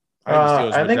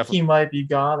 I think he might be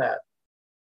gone at.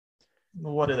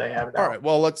 What do they have now? All right.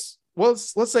 Well, let's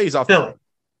say he's off the board.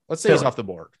 Let's say he's off the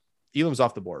board. Elam's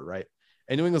off the board, right?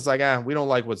 And New England's we don't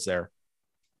like what's there.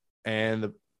 And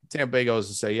the Tampa Bay goes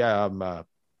and say,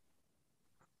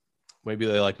 maybe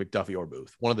they like McDuffie or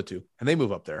Booth, one of the two, and they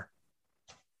move up there.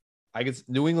 I guess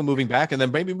New England moving back and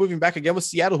then maybe moving back again with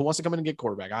Seattle, who wants to come in and get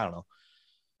quarterback. I don't know.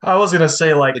 I was going to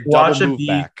say, watch it be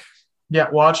back. Yeah,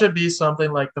 watch it be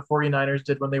something like the 49ers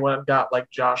did when they went and got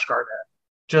Josh Garnett.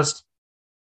 Just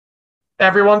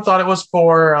Everyone thought it was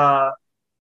for,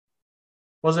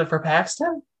 was it for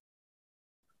Paxton?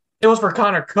 It was for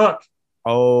Connor Cook.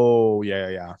 Oh,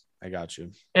 yeah. I got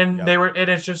you. And Yep. and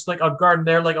it's just like a guard. And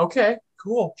they're like, okay,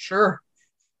 cool, sure.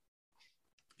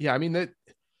 Yeah, I mean,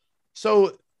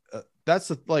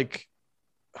 that's like,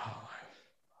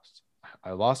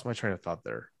 I lost my train of thought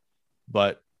there.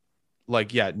 But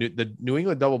like, yeah, the New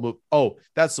England double move. Oh,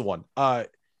 that's the one.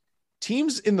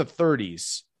 Teams in the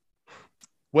 30s,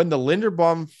 when the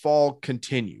Linderbaum fall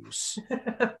continues,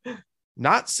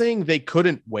 not saying they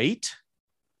couldn't wait,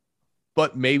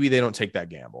 but maybe they don't take that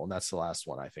gamble. And that's the last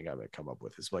one I think I would come up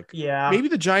with is like, Yeah. maybe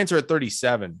the Giants are at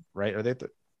 37, right? Are they at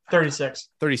 36?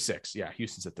 36. Yeah.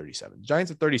 Houston's at 37. The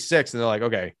Giants at 36. And they're like,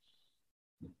 okay,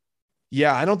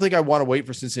 yeah, I don't think I want to wait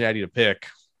for Cincinnati to pick.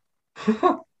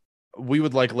 We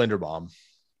would like Linderbaum.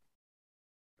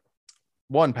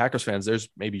 One, Packers fans, there's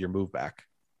maybe your move back.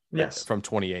 Yes. From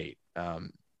 28.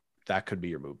 That could be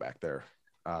your move back there.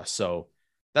 So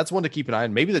that's one to keep an eye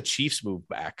on. Maybe the Chiefs move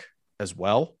back as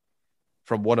well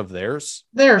from one of theirs.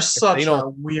 They're such a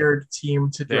weird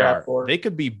team to draft for. They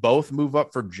could be both move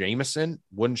up for Jameson.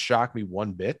 Wouldn't shock me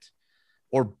one bit.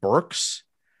 Or Burks,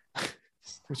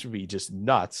 which would be just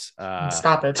nuts.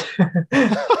 Stop it.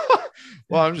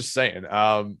 Well, I'm just saying.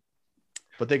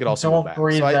 But they could also Don't move back.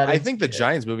 breathe So that I into think the it.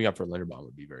 Giants moving up for Linderbaum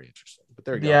would be very interesting. But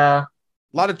there you go. Yeah.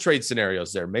 A lot of trade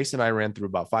scenarios there. Mason and I ran through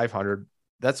about 500.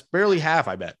 That's barely half,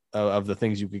 I bet, of the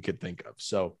things you could think of.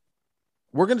 So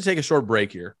we're going to take a short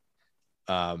break here.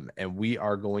 And we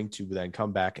are going to then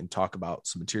come back and talk about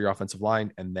some interior offensive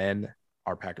line and then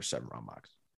our Packers 7-round mocks.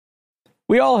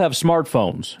 We all have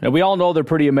smartphones, and we all know they're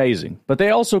pretty amazing, but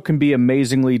they also can be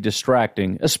amazingly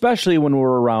distracting, especially when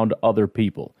we're around other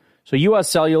people. So US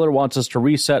Cellular wants us to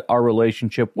reset our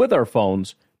relationship with our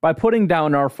phones by putting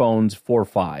down our phones for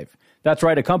 $5. That's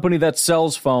right, a company that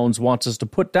sells phones wants us to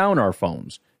put down our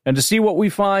phones. And to see what we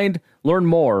find, learn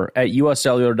more at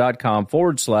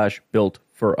uscellular.com/built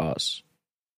for us.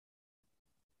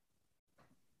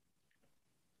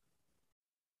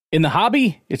 In the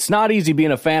hobby, it's not easy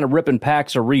being a fan of ripping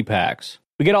packs or repacks.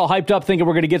 We get all hyped up thinking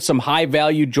we're going to get some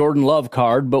high-value Jordan Love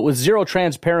card, but with zero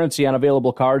transparency on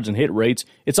available cards and hit rates,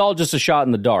 it's all just a shot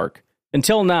in the dark.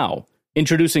 Until now,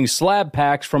 introducing slab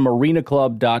packs from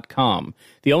arenaclub.com,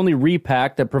 the only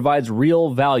repack that provides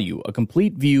real value, a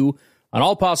complete view on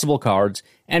all possible cards,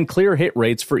 and clear hit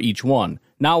rates for each one.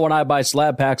 Now when I buy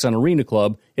slab packs on Arena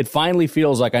Club, it finally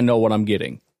feels like I know what I'm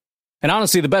getting. And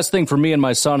honestly, the best thing for me and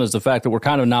my son is the fact that we're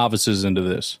kind of novices into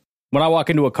this. When I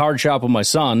walk into a card shop with my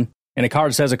son, and a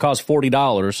card says it costs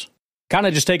 $40, kind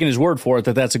of just taking his word for it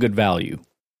that that's a good value.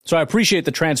 So I appreciate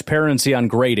the transparency on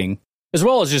grading, as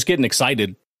well as just getting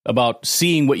excited about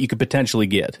seeing what you could potentially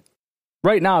get.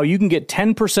 Right now, you can get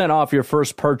 10% off your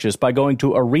first purchase by going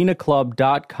to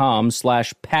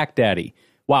arenaclub.com/packdaddy.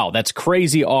 Wow, that's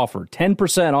crazy offer.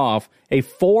 10% off a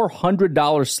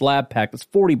 $400 slab pack. That's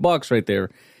 $40 right there.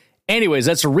 Anyways,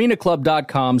 that's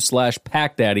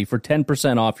arenaclub.com/packdaddy for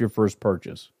 10% off your first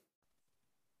purchase.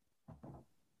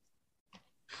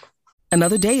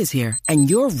 Another day is here, and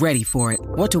you're ready for it.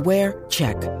 What to wear?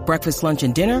 Check. Breakfast, lunch,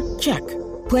 and dinner? Check.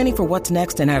 Planning for what's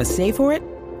next and how to save for it?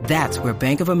 That's where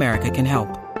Bank of America can help.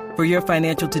 For your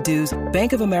financial to-dos,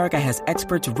 Bank of America has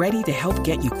experts ready to help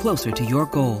get you closer to your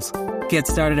goals. Get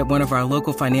started at one of our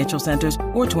local financial centers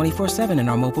or 24/7 in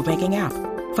our mobile banking app.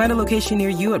 Find a location near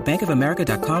you at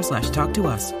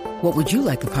bankofamerica.com/talktous. What would you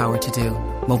like the power to do?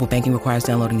 Mobile banking requires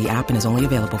downloading the app and is only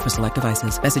available for select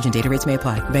devices. Message and data rates may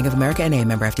apply. Bank of America NA,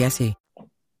 member FDIC.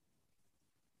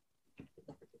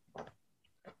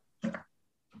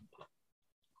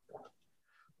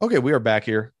 Okay, we are back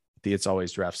here at the It's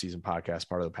Always Draft Season podcast,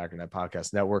 part of the Packernet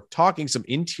Podcast Network, talking some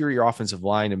interior offensive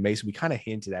line. And Mason, we kind of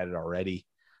hinted at it already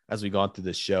as we've gone through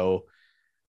this show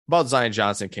about Zion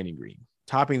Johnson and Kenyon Green,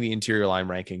 topping the interior line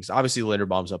rankings. Obviously,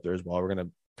 Linderbaum's up there as well. We're going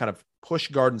to kind of push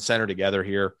guard and center together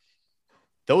here.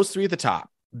 Those three at the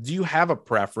top. Do you have a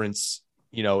preference?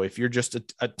 You know, if you're just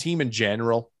a team in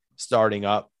general starting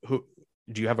up, who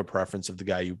do you have a preference of the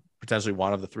guy you potentially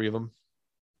want of the three of them?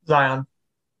 Zion.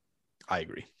 I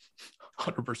agree.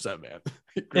 100%, man.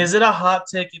 Is it a hot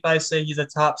take if I say he's a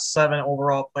top 7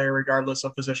 overall player regardless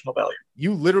of positional value?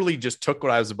 You literally just took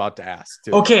what I was about to ask,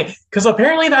 too. Okay, because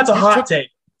apparently that's a hot take.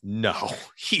 No,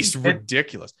 he's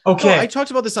ridiculous. Okay. No, I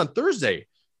talked about this on Thursday.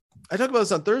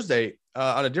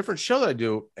 On a different show that I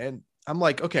do, and I'm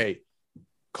like, okay,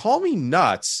 call me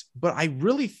nuts, but I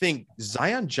really think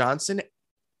Zion Johnson,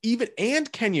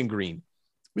 and Kenyon Green,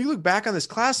 we look back on this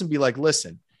class and be like,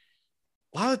 listen,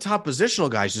 a lot of the top positional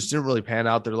guys just didn't really pan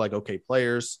out. They're like, okay,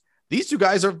 players. These two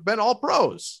guys have been all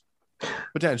pros,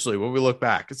 potentially, when we look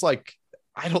back. It's like,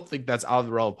 I don't think that's out of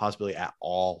the realm of possibility at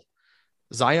all.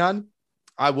 Zion,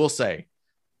 I will say,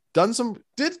 did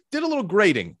a little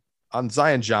grading on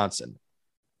Zion Johnson.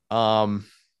 I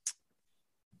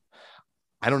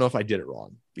don't know if I did it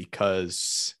wrong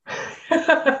because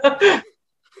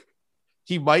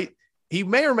he may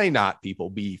or may not, people,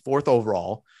 be 4th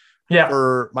overall. Yeah.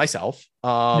 For myself.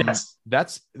 Yes.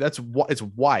 It's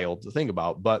wild to think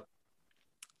about, but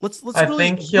let's I really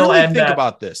think he'll end think up-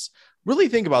 about this. Really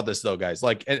think about this though, guys.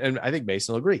 Like, and I think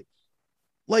Mason will agree.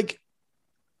 Like,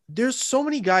 there's so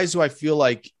many guys who I feel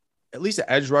like, at least an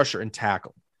edge rusher and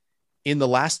tackle, in the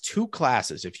last 2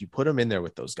 classes, if you put them in there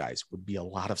with those guys, would be a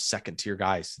lot of 2nd-tier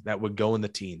guys that would go in the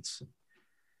teens.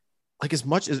 Like, as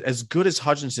much as good as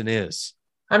Hutchinson is,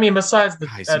 I mean, besides the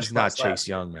guys, edge he's not class Chase last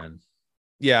Young, man.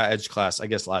 Yeah, edge class. I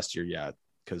guess last year, yeah,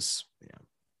 because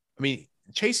I mean,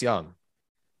 Chase Young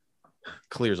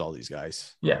clears all these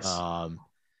guys. Yes.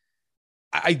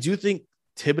 I do think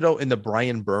Thibodeau in the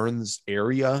Brian Burns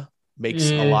area makes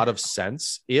a lot of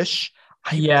sense ish.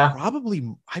 I graded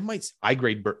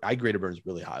Burns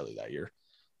really highly that year.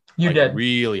 You did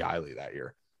really highly that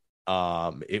year.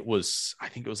 I think it was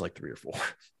like 3 or 4.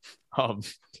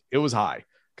 It was high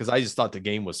because I just thought the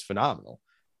game was phenomenal.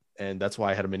 And that's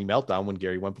why I had a mini meltdown when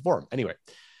Gary went before him. Anyway,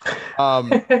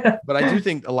 but I do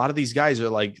think a lot of these guys are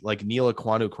like Neil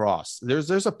Aquanu Cross.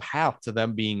 There's a path to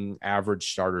them being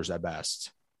average starters at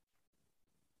best.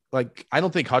 Like, I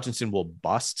don't think Hutchinson will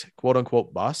bust, quote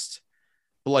unquote bust,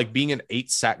 but like being an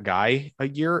 8-sack guy a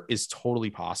year is totally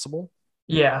possible.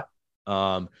 Yeah.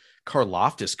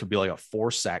 Karlaftis could be like a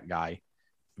 4-sack guy,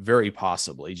 very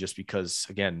possibly, just because,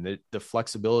 again, the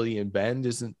flexibility and bend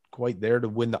isn't quite there to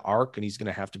win the arc, and he's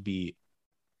going to have to be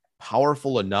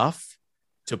powerful enough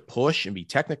to push and be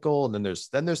technical. And then there's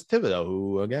Thibodeau,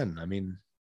 who, again, I mean,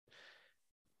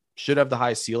 should have the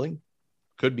highest ceiling,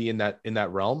 could be in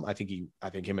that realm. I think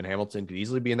him and Hamilton could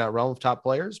easily be in that realm of top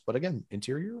players, but again,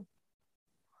 interior,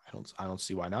 I don't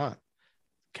see why not.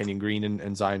 Kenyon Green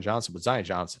and Zion Johnson, but Zion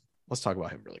Johnson, let's talk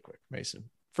about him really quick, Mason.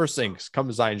 First things come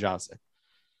to Zion Johnson.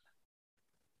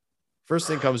 First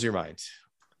thing comes to your mind.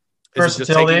 Is it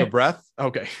just taking a breath?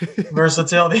 Okay.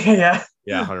 Versatility. Yeah.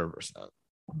 Yeah. 100%.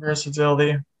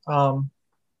 Versatility.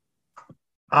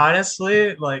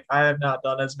 Honestly, like, I have not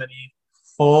done as many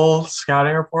full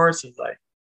scouting reports as I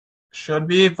should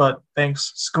be, but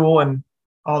thanks school and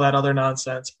all that other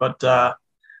nonsense. But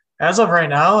as of right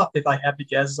now, if I had to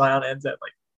guess, Zion ends at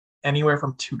like anywhere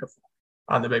from 2 to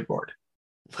 4 on the big board.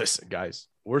 Listen, guys,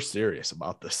 we're serious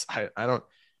about this.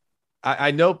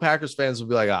 I know Packers fans will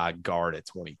be like, guard at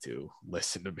 22.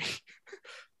 Listen to me.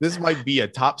 This might be a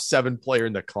top 7 player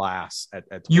in the class at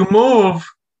 22. You move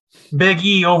Big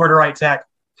E over to right tackle.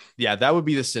 Yeah, that would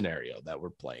be the scenario that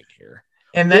we're playing here.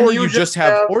 And then or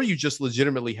you just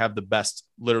legitimately have the best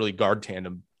literally guard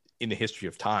tandem in the history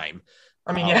of time.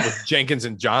 I mean, with Jenkins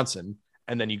and Johnson,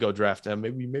 and then you go draft them.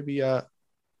 Maybe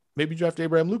draft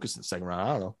Abraham Lucas in the 2nd round.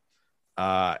 I don't know.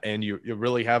 And you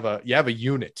really have a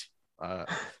unit.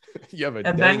 You have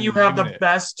the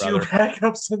best brother. 2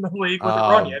 backups in the league with a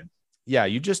Runyon. Yeah,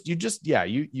 you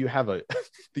have the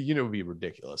unit would be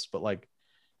ridiculous, but like,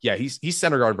 yeah, he's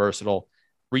center guard versatile,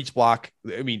 reach block.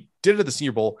 I mean, did it at the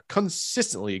Senior Bowl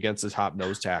consistently against his top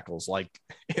nose tackles. Like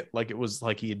it was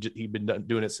like he'd been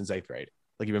doing it since 8th grade.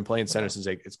 Like he'd been playing center since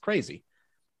 8th. It's crazy.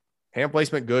 Hand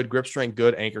placement good, grip strength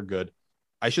good, anchor good.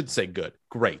 I should say good,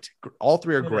 great. All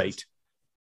 3 are great.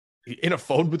 In a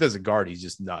phone booth as a guard, he's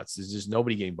just nuts. There's just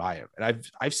nobody getting by him. And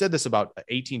I've said this about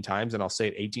 18 times, and I'll say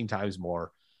it 18 times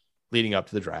more leading up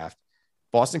to the draft.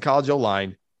 Boston College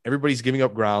O-line, everybody's giving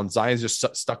up ground. Zion's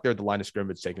just stuck there at the line of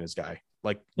scrimmage taking his guy.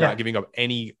 Like, not giving up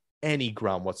any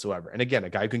ground whatsoever. And again, a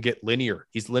guy who can get linear.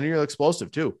 He's linear explosive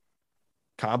too.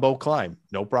 Combo climb,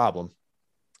 no problem.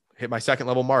 Hit my 2nd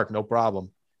level mark, no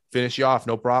problem. Finish you off,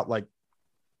 no problem. Like,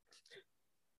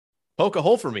 poke a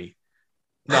hole for me.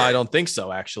 No, I don't think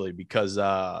so, actually, because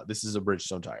this is a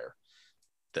Bridgestone tire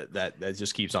that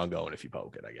just keeps on going if you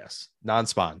poke it, I guess.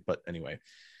 Non-spawn, but anyway.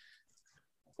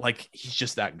 Like, he's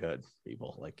just that good,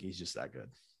 people. Like, he's just that good.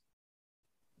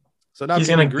 So now he's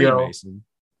going to go. Mason.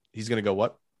 He's going to go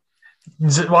what?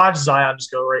 Watch Zion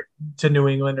just go right to New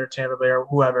England or Tampa Bay or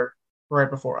whoever right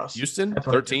before us. Houston,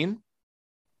 13.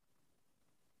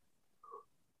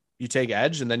 You take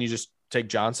edge, and then you just take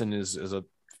Johnson as a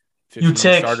 15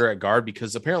 starter at guard,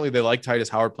 because apparently they like Titus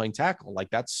Howard playing tackle. Like,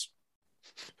 that's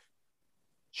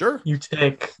sure.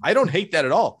 I don't hate that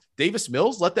at all. Davis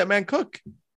Mills, let that man cook.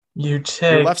 Your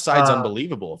left side's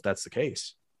unbelievable if that's the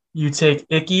case. You take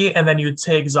Icky, and then you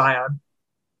take Zion.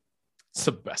 It's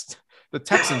the best. The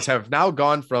Texans have now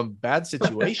gone from bad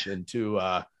situation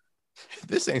to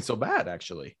this ain't so bad,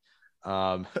 actually.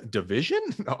 Division.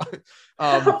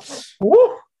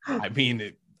 Woo! I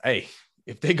mean, hey,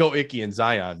 if they go Icky and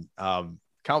Zion,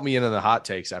 count me in on the hot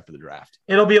takes after the draft.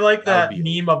 It'll be like That that would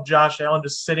be meme of Josh Allen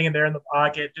just sitting in there in the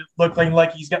pocket, just looking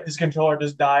like he's got his controller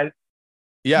just died.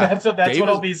 Yeah, That's what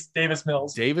it'll be. Davis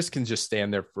Mills. Davis can just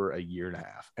stand there for a year and a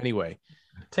half. Anyway,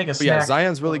 Take a but snack. yeah,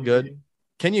 Zion's really good.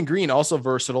 Kenyon Green also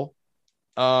versatile.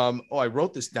 I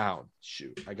wrote this down.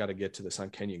 Shoot, I got to get to this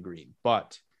on Kenyon Green,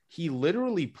 but he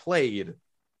literally played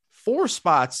 4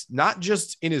 spots, not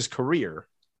just in his career,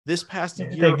 this past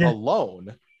year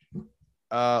alone.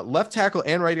 Left tackle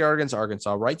and right guard against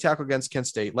Arkansas, right tackle against Kent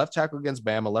State, left tackle against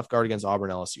Bama, left guard against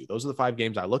Auburn, LSU. Those are the 5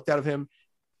 games I looked at of him.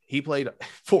 He played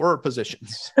 4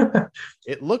 positions.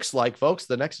 It looks like, folks,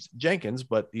 the next Jenkins,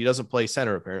 but he doesn't play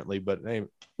center apparently. But hey,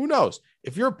 who knows?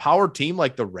 If you're a power team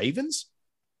like the Ravens,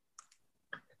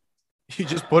 you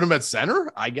just put him at center,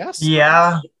 I guess.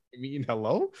 Yeah. I mean,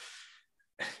 hello?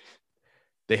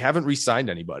 They haven't re-signed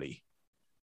anybody.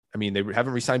 I mean, they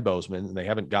haven't re-signed Bozeman, and they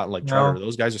haven't gotten like Trotter.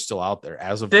 Those guys are still out there.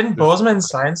 As of Didn't Bozeman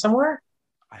sign somewhere?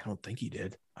 I don't think he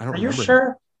did. I don't. Are you remember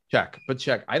sure? Him.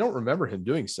 Check. I don't remember him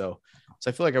doing so. So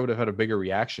I feel like I would have had a bigger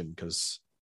reaction because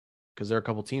there are a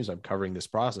couple teams I'm covering this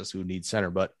process who need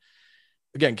center. But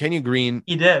again, Kenyon Green,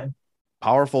 He did.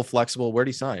 powerful, flexible. Where'd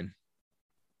he sign?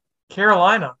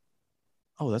 Carolina.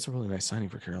 Oh, that's a really nice signing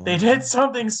for Carolina. They did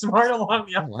something smart along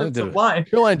the offensive line.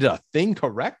 Carolina did a thing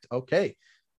correct. Okay.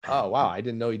 Oh, wow. I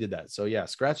didn't know he did that. So, yeah,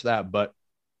 scratch that. But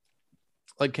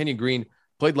like Kenyon Green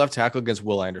played left tackle against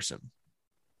Will Anderson.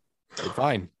 Did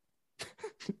fine.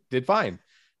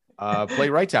 Play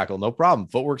right tackle. No problem.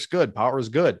 Footwork's good. Power is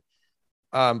good.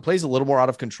 Plays a little more out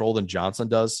of control than Johnson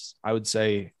does, I would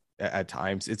say, at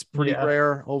times. It's pretty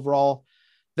rare overall.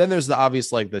 Then there's the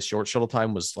obvious, like the short shuttle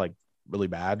time was like really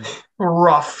bad.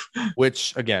 Rough.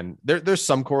 Which, again, there's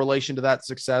some correlation to that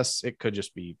success. It could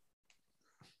be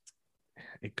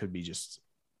just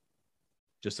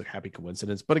a happy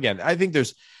coincidence. But again, I think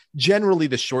there's generally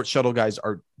the short shuttle guys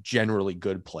are generally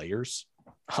good players.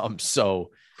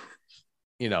 So,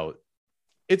 you know,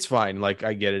 it's fine. Like,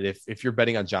 I get it. If you're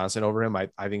betting on Johnson over him, I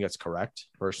think that's correct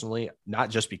personally, not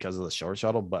just because of the short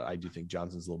shuttle, but I do think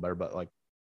Johnson's a little better. But like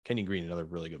Kenyon Green, another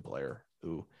really good player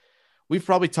who we've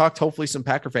probably talked, hopefully some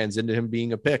Packer fans into him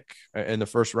being a pick in the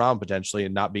first round potentially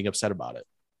and not being upset about it.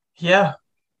 Yeah.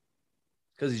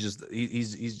 Because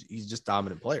he's just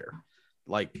dominant player,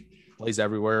 like plays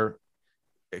everywhere,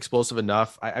 explosive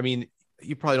enough. I mean,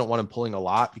 you probably don't want him pulling a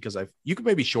lot because you could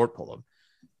maybe short pull him,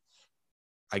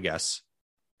 I guess.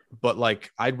 But like,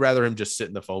 I'd rather him just sit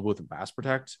in the phone booth and pass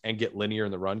protect and get linear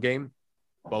in the run game,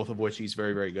 both of which he's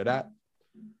very, very good at.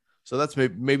 So that's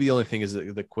maybe the only thing is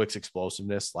the quick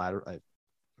explosiveness ladder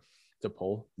to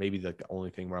pull. Maybe the only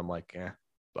thing where I'm like,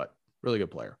 but really good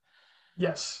player.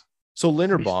 Yes. So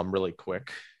Linderbaum, really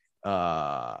quick,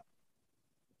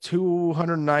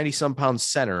 290 some pound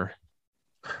center,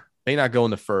 may not go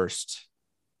in the first.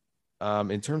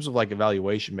 In terms of like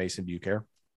evaluation, Mason, do you care?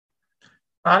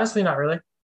 Honestly, not really.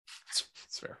 It's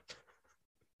fair.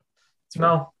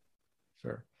 No.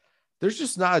 Fair. There's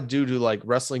just not a dude who like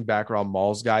wrestling background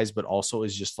mauls guys, but also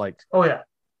is just like, oh yeah,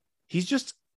 he's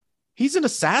an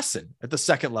assassin at the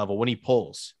second level when he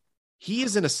pulls. He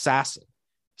is an assassin.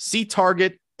 See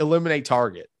target, eliminate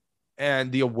target.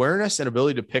 And the awareness and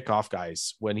ability to pick off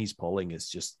guys when he's pulling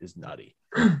is nutty.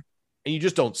 And you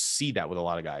just don't see that with a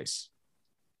lot of guys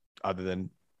other than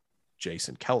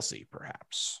Jason Kelce,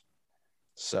 perhaps.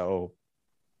 So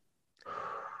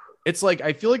it's like,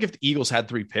 I feel like if the Eagles had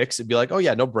 3 picks, it'd be like, oh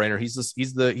yeah, no brainer. He's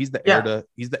the heir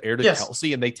to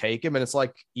Kelce, and they take him. And it's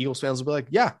like, Eagles fans will be like,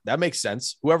 yeah, that makes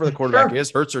sense. Whoever the quarterback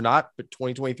is, hurts or not, but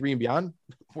 2023 and beyond,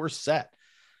 we're set.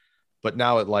 But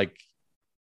now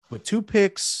with 2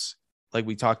 picks, like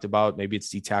we talked about, maybe it's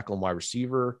D tackle and wide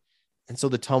receiver. And so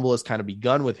the tumble has kind of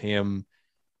begun with him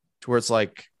to where it's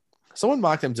like someone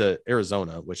mocked him to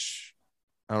Arizona, which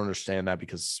I don't understand that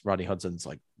because Rodney Hudson's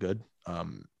like good.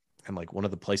 And like one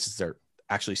of the places they're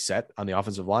actually set on the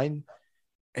offensive line.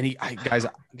 And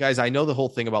guys, I know the whole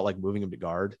thing about like moving him to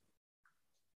guard.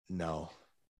 No,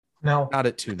 not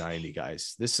at 290,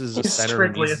 guys. This is a center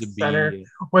who needs to be,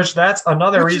 which that's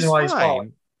another reason why he's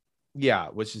falling. Yeah,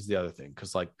 which is the other thing,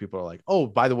 because like people are like, oh,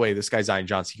 by the way, this guy Zion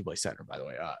Johnson, he can play center, by the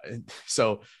way.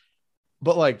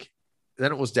 But like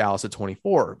then it was Dallas at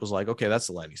 24. It was like, okay, that's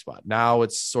the landing spot. Now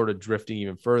it's sort of drifting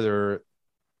even further.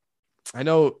 I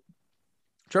know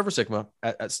Trevor Sikkema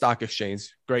at Stock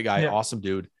Exchange, great guy, awesome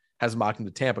dude, has mocked him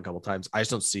to Tampa a couple times. I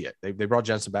just don't see it. They brought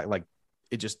Jensen back, like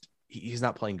it just he's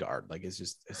not playing guard. Like it's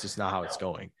just not how it's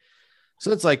going.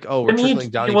 So it's like, oh, we're trickling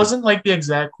down. It wasn't like the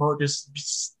exact quote.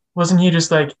 Just wasn't he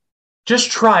just like,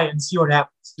 just try it and see what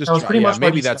happens. Just that was try. pretty Yeah, much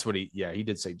maybe what that's what he. Yeah, he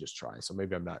did say just try. So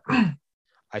maybe I'm not.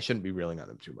 I shouldn't be reeling on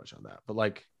him too much on that. But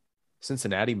like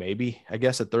Cincinnati, maybe I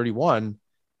guess at 31.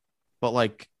 But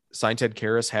like signed Ted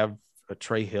Karras, have a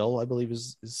Trey Hill, I believe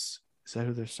is that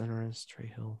who their center is?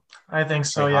 Trey Hill. I think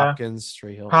so. Trey Yeah. Hopkins,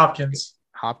 Trey Hill.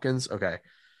 Hopkins. Okay.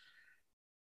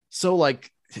 So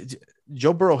like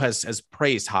Joe Burrow has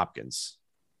praised Hopkins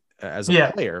as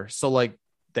a player. So like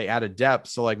they added depth.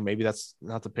 So like maybe that's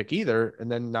not the pick either.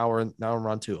 And then now we're in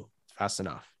round 2. Fast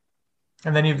enough.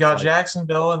 And then you've got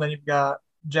Jacksonville, and then you've got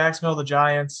Jacksonville, the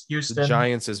Giants, Houston. The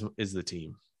Giants is the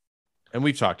team. And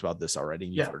we've talked about this already.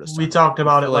 You've heard us we talked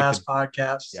about it like last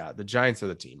podcast. Yeah, the Giants are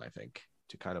the team, I think,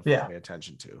 to kind of pay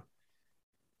attention to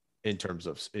in terms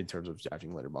of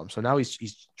drafting Linderbaum. So now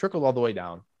he's trickled all the way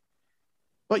down.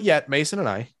 But yet Mason and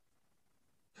I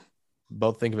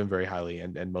both think of him very highly,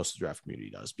 and most of the draft community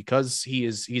does, because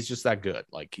he's just that good.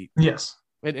 Like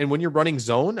and when you're running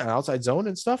zone and outside zone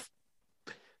and stuff,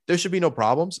 there should be no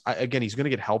problems. Again, he's going to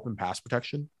get help in pass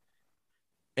protection.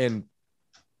 And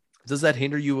does that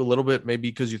hinder you a little bit? Maybe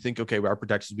because you think, okay, our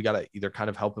protections, we got to either kind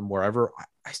of help him wherever.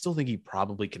 I still think he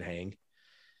probably can hang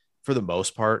for the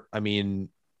most part. I mean,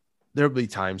 there'll be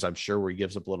times I'm sure where he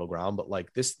gives up a little ground, but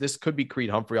like this could be Creed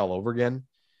Humphrey all over again,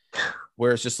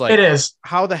 where it's just like, it is.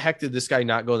 How the heck did this guy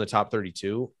not go in the top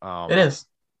 32? It is.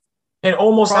 And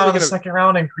almost out of the second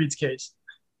round in Creed's case.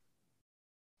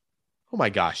 Oh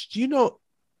my gosh. Do you know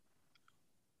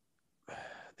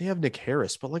they have Nick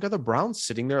Harris, but like, are the Browns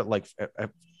sitting there like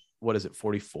at what is it,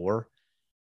 44?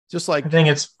 Just like, I think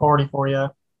it's 44. Yeah.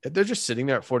 They're just sitting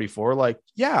there at 44. Like,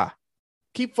 yeah,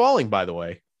 keep falling, by the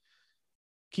way.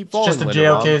 Keep falling. It's just a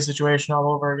JOK situation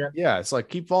all over again. Yeah. It's like,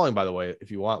 keep falling, by the way. If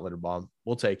you want Linderbaum,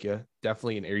 we'll take you.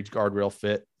 Definitely an age guardrail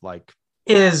fit. Like,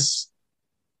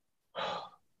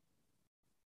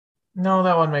 no,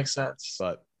 that one makes sense.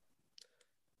 But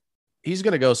he's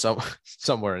going to go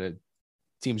somewhere, and the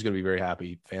team's going to be very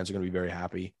happy. Fans are going to be very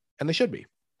happy, and they should be.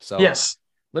 So yes,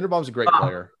 Linderbaum's a great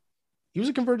player. He was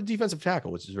a converted defensive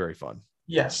tackle, which is very fun.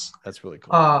 Yes. That's really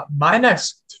cool. My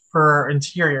next for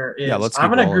interior is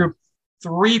I'm going to group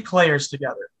 3 players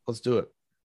together. Let's do it.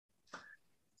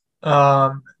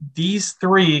 These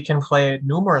 3 can play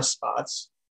numerous spots.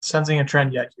 Sensing a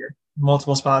trend yet here.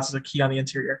 Multiple spots is a key on the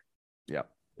interior. Yeah.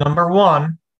 Number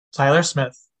 1, Tyler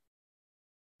Smith.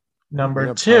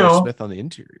 Number 2, Tyler Smith on the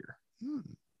interior.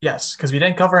 Yes, because we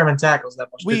didn't cover him in tackles that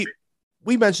much.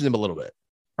 We mentioned him a little bit.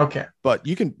 Okay. But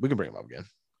we can bring him up again.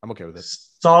 I'm okay with it.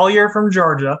 Sawyer from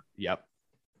Georgia. Yep.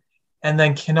 And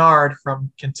then Kennard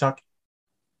from Kentucky.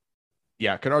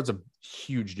 Yeah, Kennard's a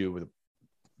huge dude with a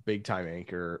big time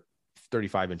anchor,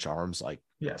 35-inch arms. Like,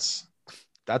 yes.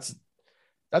 That's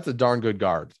a darn good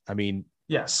guard. I mean,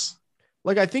 yes.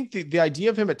 Like, I think the idea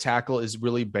of him at tackle is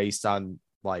really based on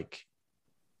like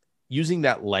using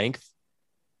that length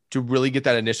to really get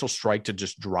that initial strike to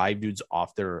just drive dudes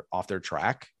off their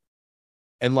track.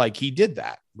 And like, he did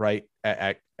that right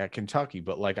at Kentucky,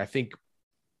 but like, I think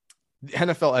the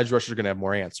NFL edge rushers are going to have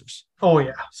more answers. Oh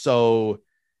yeah. So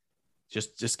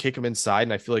just kick him inside.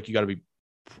 And I feel like you got to be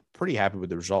pretty happy with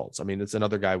the results. I mean, it's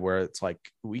another guy where it's like,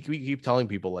 we keep telling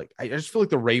people, like, I just feel like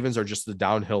the Ravens are just the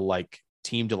downhill, like,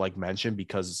 team to like mention,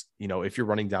 because, you know, if you're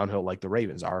running downhill, like the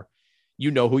Ravens are,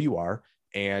 you know who you are.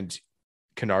 And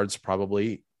Kennard's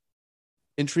probably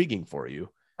intriguing for you.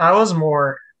 I was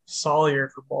more Sawyer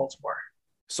for Baltimore.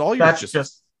 Sawyer's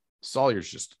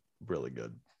just really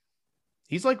good.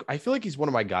 He's like, I feel like he's one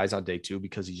of my guys on day 2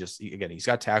 because he's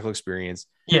got tackle experience.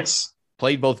 Yes.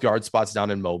 Played both guard spots down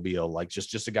in Mobile. Like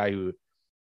just a guy who,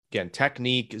 again,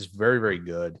 technique is very, very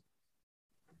good.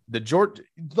 The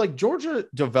Georgia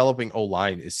developing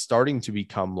O-line is starting to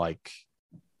become like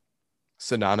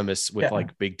synonymous with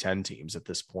like Big Ten teams at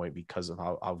this point because of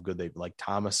how good they like.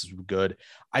 Thomas is good.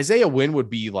 Isaiah Wynn would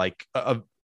be like a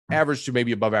average to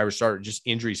maybe above average starter. Just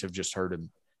injuries have just hurt him,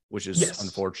 which is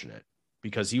unfortunate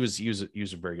because he was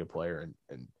a very good player,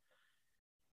 and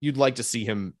you'd like to see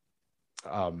him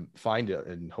find it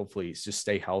and hopefully just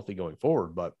stay healthy going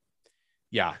forward. But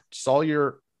yeah,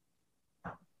 Sawyer,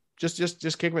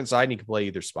 just kick him inside and he can play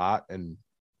either spot. And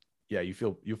yeah, you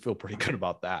feel pretty good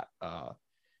about that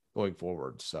going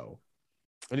forward. So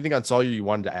anything on Sawyer you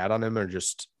wanted to add on him, or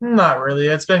just not really?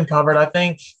 It's been covered, I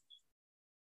think.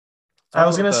 I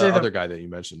was going to say the other guy that you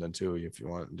mentioned then too, if you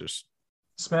want, just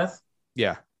Smith.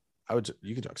 Yeah,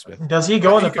 you can talk Smith. Does he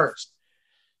go in the first?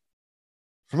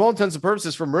 From all intents and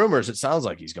purposes, from rumors, it sounds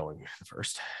like he's going the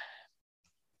first.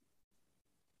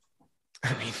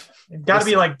 I mean, it's got to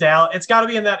be like Dallas. It's got to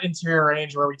be in that interior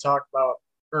range where we talked about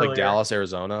earlier. Like Dallas,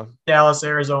 Arizona,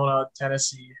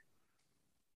 Tennessee.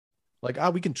 Like,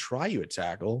 we can try you at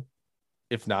tackle.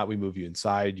 If not, we move you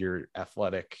inside. You're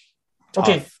athletic,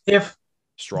 Okay, tough, if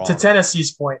strong. to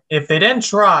Tennessee's point, if they didn't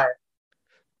try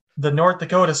the North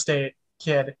Dakota State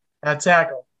kid at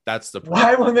tackle, That's the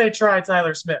why wouldn't they try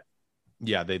Tyler Smith?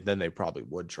 Yeah, they probably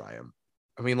would try him.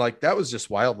 I mean, like that was just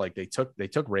wild. Like they took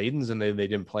Radens and they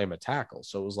didn't play him at tackle.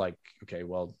 So it was like, okay,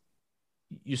 well,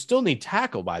 you still need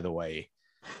tackle, by the way.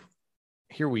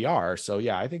 Here we are. So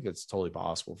yeah, I think it's totally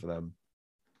possible for them.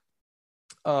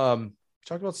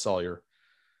 Talk about Sawyer.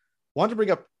 Wanted to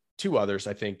bring up two others,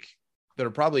 I think, that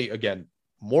are probably, again,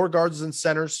 more guards than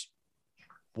centers.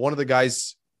 One of the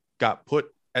guys got put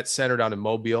at center down in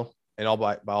Mobile, and all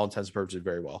by all intents and purposes did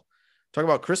very well. Talk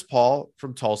about Chris Paul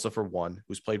from Tulsa for one,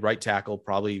 who's played right tackle,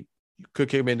 probably could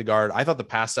kick him into guard. I thought the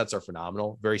pass sets are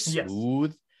phenomenal. Very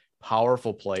smooth,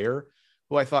 powerful player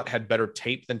who I thought had better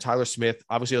tape than Tyler Smith.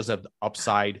 Obviously doesn't have the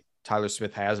upside Tyler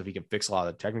Smith has if he can fix a lot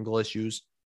of the technical issues.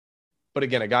 But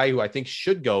again, a guy who I think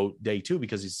should go day two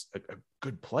because he's a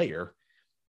good player.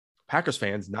 Packers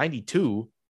fans, 92,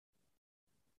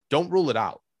 don't rule it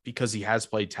out because he has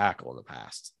played tackle in the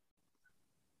past.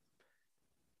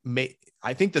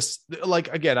 I think this,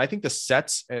 like, again, I think the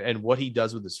sets and what he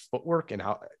does with his footwork and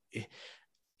how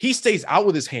he stays out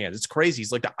with his hands. It's crazy.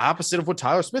 He's like the opposite of what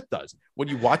Tyler Smith does. When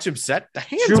you watch him set, the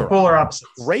hands True are polar opposites.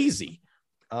 Crazy.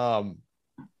 So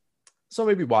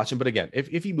maybe watch him. But again,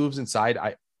 if he moves inside,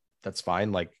 that's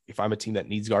fine. Like if I'm a team that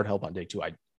needs guard help on day two,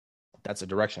 that's a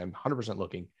direction I'm 100%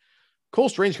 looking. Cole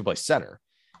Strange can play center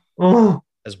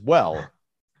as well.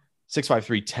 6'5",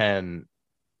 310.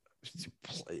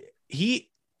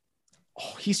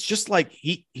 He's just like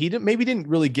he didn't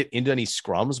really get into any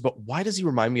scrums, but why does he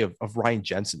remind me of Ryan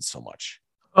Jensen so much?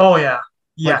 Oh yeah.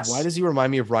 Yes. Like, why does he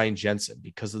remind me of Ryan Jensen?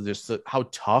 Because of this, how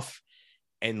tough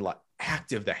and like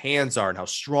active the hands are and how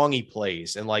strong he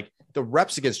plays. And like the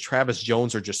reps against Travis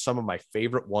Jones are just some of my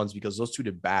favorite ones because those two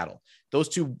did battle. Those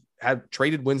two had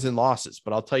traded wins and losses.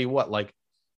 But I'll tell you what, like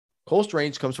Cole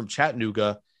Strange comes from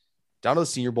Chattanooga down to the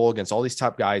Senior Bowl against all these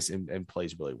top guys and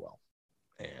plays really well.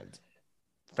 And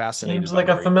fascinating. Seems like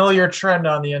a familiar trend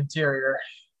on the interior.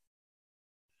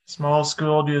 Small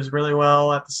school does really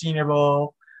well at the Senior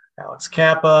Bowl. Alex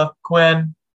Kappa,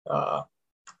 Quinn, the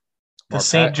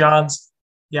St. John's.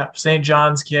 Yeah, St.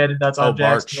 John's kid. That's on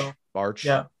Jacksonville. Barch.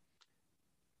 Yeah.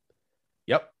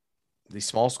 Yep. These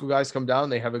small school guys come down.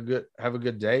 They have a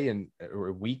good day or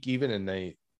a week even, and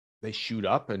they shoot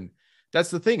up. And that's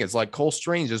the thing. It's like Cole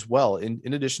Strange as well. In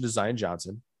addition to Zion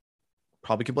Johnson,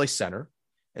 probably can play center.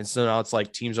 And so now it's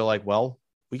like teams are like, well,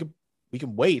 we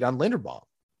can wait on Linderbaum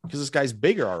because this guy's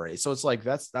bigger already. So it's like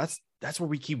that's where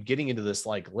we keep getting into this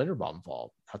like Linderbaum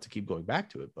fall. Have to keep going back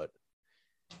to it, but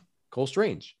Cole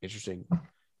Strange, interesting.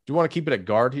 Do you want to keep it at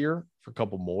guard here for a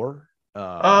couple more?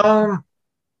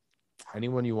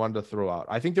 Anyone you wanted to throw out?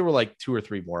 I think there were like 2 or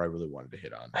 3 more I really wanted to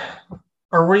hit on.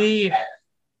 How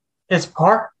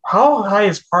high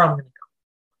is Parham going to go?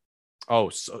 Oh,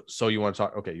 so you want to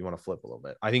talk? Okay, you want to flip a little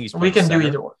bit. I think he's. We can center. do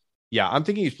either one. Yeah, I'm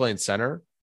thinking he's playing center.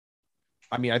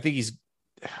 I mean, I think he's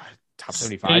top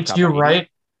 75. Day top 2, 80. right?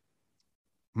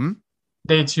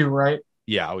 Day 2, right?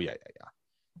 Yeah. Oh, yeah.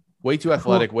 Way too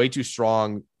athletic, way too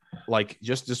strong. Like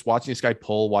just watching this guy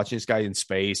pull, watching this guy in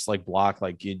space, like block,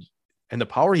 and the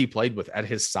power he played with at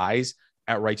his size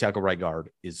at right tackle, right guard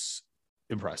is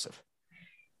impressive.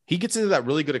 He gets into that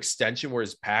really good extension where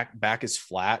his back is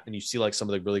flat, and you see like some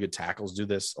of the really good tackles do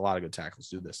this. A lot of good tackles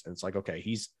do this, and it's like, okay,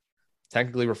 he's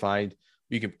technically refined.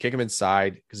 You can kick him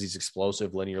inside because he's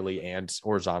explosive linearly and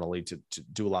horizontally to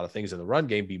do a lot of things in the run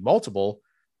game. Be multiple.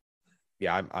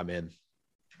 Yeah, I'm in.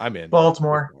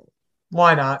 Baltimore.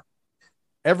 Why not?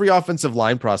 Every offensive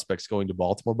line prospect's going to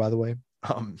Baltimore, by the way.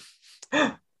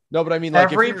 No, but I mean,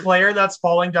 like every player that's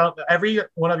falling down, every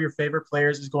one of your favorite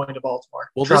players is going to Baltimore.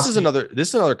 Well, this is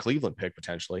another Cleveland pick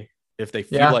potentially if they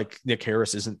feel like Nick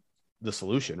Harris isn't the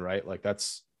solution, right? Like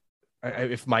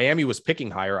if Miami was picking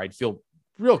higher, I'd feel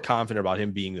real confident about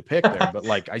him being the pick there. But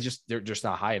like, they're just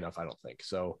not high enough, I don't think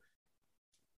so.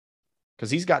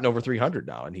 Because he's gotten over 300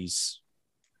 now, and he's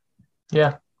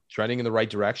trending in the right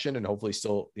direction, and hopefully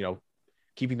still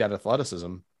keeping that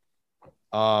athleticism.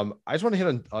 I just want to hit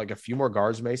on like a few more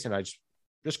guards, Mason. I just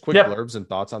quick blurbs and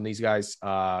thoughts on these guys.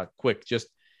 Just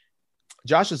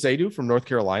Josh Azadu from North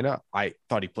Carolina. I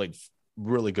thought he played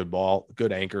really good ball,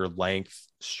 good anchor, length,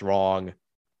 strong.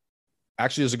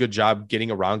 Actually does a good job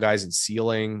getting around guys and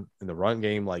sealing in the run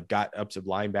game, like got up to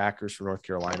linebackers for North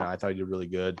Carolina. I thought he did really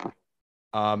good.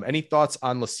 Any thoughts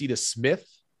on Lacita Smith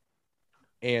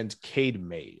and Cade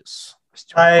Mays?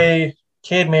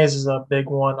 Cade Mays is a big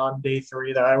one on day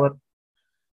 3 that I would.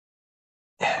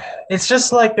 It's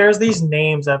just like there's these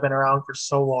names that have been around for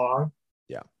so long.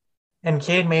 Yeah. And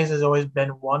Cade Mays has always been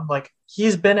one. Like,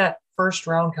 he's been at first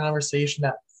round conversation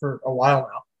for a while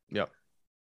now. Yep.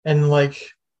 And like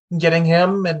getting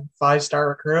him and 5-star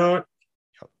recruit.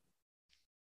 Yep.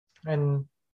 And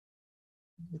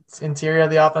it's interior of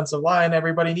the offensive line.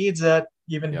 Everybody needs it,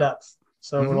 even depth.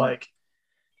 So like,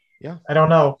 yeah, I don't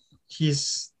know.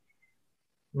 He's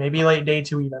maybe late day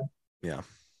 2 even. Yeah.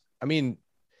 I mean,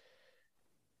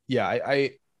 yeah,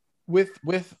 I with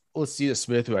Lacia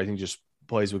Smith, who I think just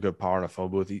plays with good power in a phone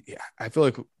booth. I feel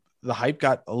like the hype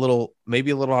got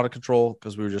maybe a little out of control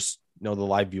because we were just, the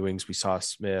live viewings. We saw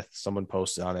Smith, someone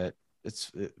posted on it.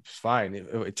 It's fine.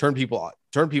 It turned people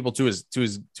to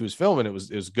his film, and it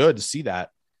was good to see that.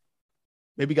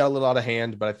 Maybe got a little out of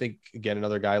hand, but I think again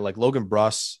another guy like Logan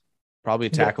Bruss, probably a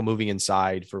tackle moving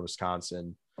inside for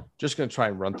Wisconsin. Just going to try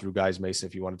and run through guys, Mason,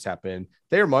 if you want to tap in.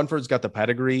 Thayer Munford's got the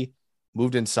pedigree,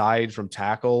 moved inside from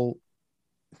tackle.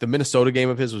 The Minnesota game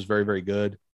of his was very, very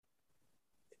good.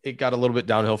 It got a little bit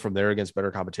downhill from there against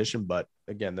better competition, but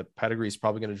again, the pedigree is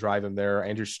probably going to drive him there.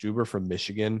 Andrew Stuber from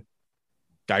Michigan,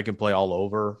 guy can play all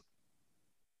over.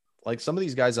 Like some of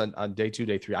these guys on day 2,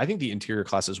 day 3, I think the interior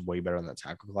class is way better than the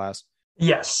tackle class.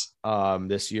 Yes.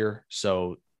 This year.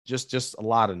 So just a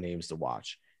lot of names to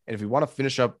watch. And if we want to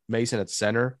finish up Mason at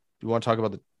center, do we want to talk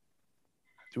about do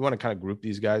we want to kind of group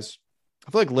these guys?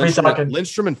 I feel like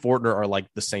Lindstrom and Fortner are like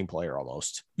the same player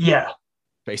almost. Yeah.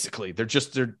 Basically, they're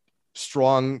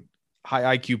strong,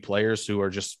 high IQ players who are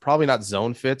just probably not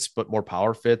zone fits, but more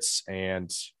power fits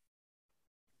and,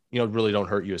 really don't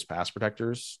hurt you as pass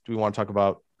protectors. Do we want to talk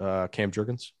about Cam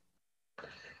Jurgens?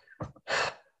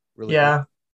 Really? Yeah.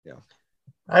 Yeah.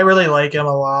 I really like him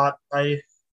a lot. I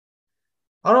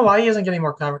don't know why he isn't getting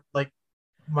more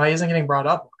why he isn't getting brought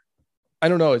up. I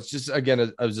don't know. It's just,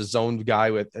 again, I was a zoned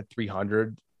guy at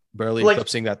 300, barely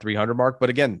eclipsing that 300 mark. But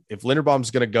again, if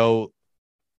Linderbaum's going to go,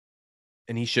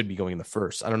 and he should be going in the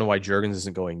first, I don't know why Jurgens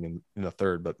isn't going in the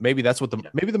third, but maybe that's what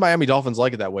maybe the Miami Dolphins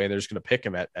like it that way. And they're just going to pick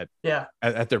him at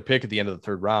their pick at the end of the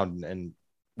third round, and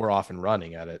we're off and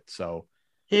running at it. So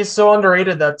he's so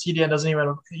underrated that TDN doesn't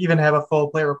even have a full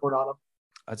play report on him.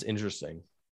 That's interesting.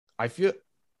 I feel,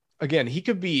 again, he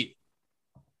could be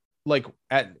like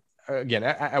at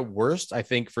worst, I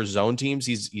think for zone teams,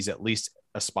 he's at least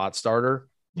a spot starter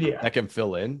that can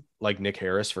fill in like Nick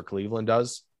Harris for Cleveland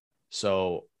does.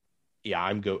 So yeah,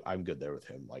 I'm good there with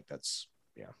him. Like that's,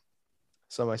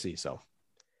 some I see. So,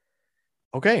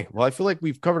 okay. Well, I feel like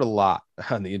we've covered a lot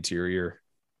on the interior.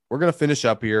 We're going to finish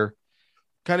up here.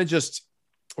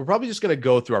 We're probably just going to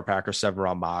go through our Packers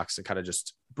 7-round mocks and kind of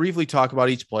just briefly talk about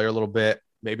each player a little bit,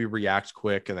 maybe react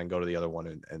quick and then go to the other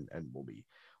one. And we'll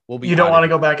be, you don't want to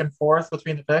go back and forth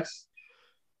between the picks?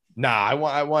 Nah,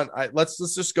 let's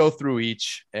just go through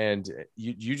each. And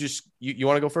you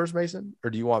want to go first, Mason? Or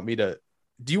do you want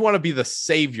to be the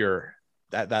savior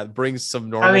that brings some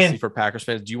normalcy for Packers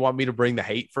fans? Do you want me to bring the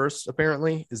hate first?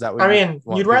 Apparently, is that what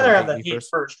you'd rather have the hate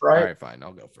first, right? All right, fine.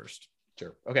 I'll go first.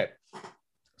 Sure. Okay.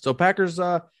 So Packers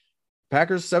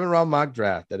 7-round mock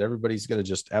draft that everybody's going to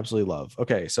just absolutely love.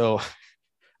 Okay. So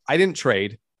I didn't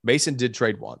trade. Mason did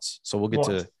trade once. So we'll get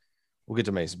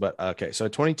to Mason, but okay. So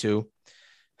at 22,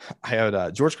 I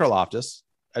had George Karlaftis,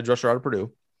 edge rusher out of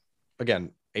Purdue.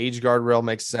 Again, age guardrail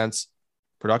makes sense.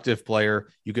 Productive player.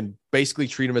 You can basically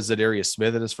treat him as Zadarius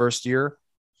Smith in his first year,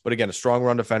 but again, a strong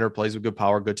run defender, plays with good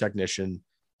power, good technician,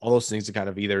 all those things to kind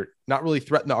of either not really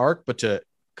threaten the arc, but to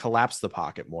collapse the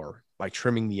pocket more by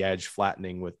trimming the edge,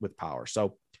 flattening with power.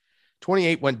 So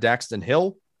 28 went Daxton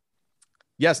Hill.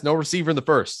 Yes. No receiver in the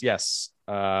first. Yes.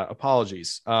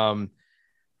 Apologies.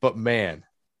 But man,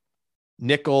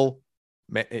 nickel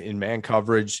in man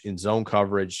coverage, in zone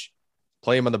coverage,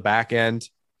 play him on the back end.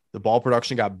 The ball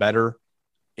production got better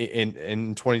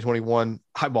in 2021.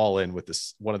 I'm all in with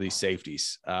this, one of these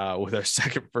safeties with our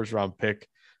second first round pick.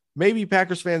 Maybe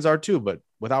Packers fans are too, but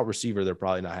without receiver, they're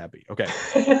probably not happy. Okay.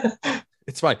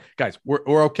 It's fine. Guys,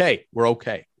 we're okay. We're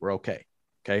okay.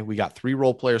 Okay. We got 3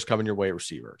 role players coming your way at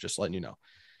receiver. Just letting you know.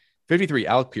 53,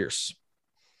 Alec Pierce.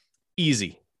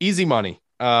 Easy money.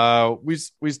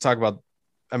 We talk about,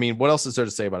 what else is there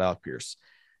to say about Alec Pierce?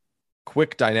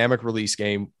 Quick, dynamic release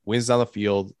game, wins down the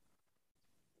field,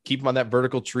 keep him on that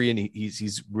vertical tree, and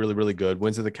he's really, really good.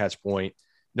 Wins at the catch point,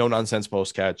 no nonsense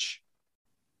post catch.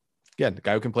 Again, the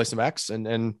guy who can play some X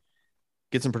and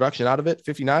get some production out of it.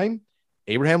 59,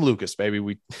 Abraham Lucas, baby.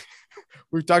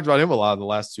 We've talked about him a lot in the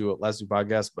last two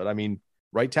podcasts, but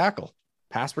right tackle,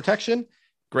 pass protection,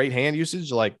 great hand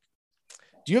usage. Like,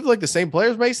 do you have the same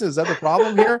players, Mason? Is that the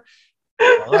problem here?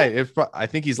 All right. I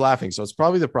think he's laughing, so it's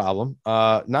probably the problem.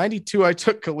 92, I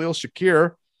took Khalil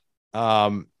Shakir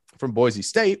from Boise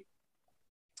State.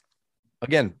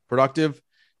 Again, productive,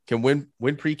 can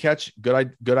win pre-catch,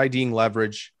 good IDing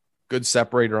leverage, good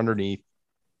separator underneath,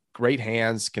 great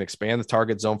hands, can expand the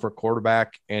target zone for a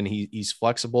quarterback, and he's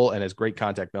flexible and has great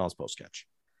contact balance post-catch.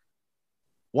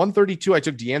 132, I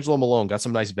took D'Angelo Malone, got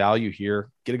some nice value here.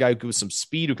 Get a guy who with some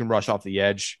speed who can rush off the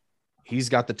edge. He's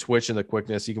got the twitch and the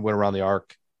quickness. He can win around the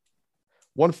arc.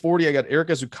 140, I got Eric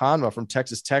Ezukanma from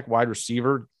Texas Tech, wide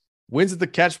receiver. Wins at the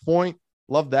catch point.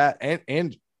 Love that.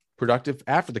 And productive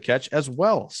after the catch as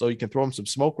well. So you can throw him some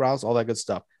smoke routes, all that good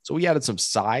stuff. So we added some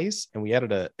size, and we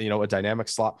added a dynamic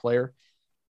slot player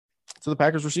to the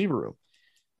Packers receiver room.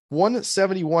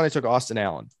 171, I took Austin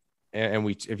Allen. And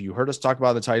if you heard us talk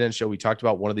about the tight end show, we talked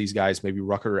about one of these guys, maybe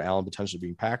Rucker or Allen potentially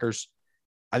being Packers.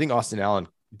 I think Austin Allen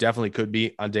definitely could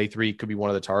be on day 3, could be one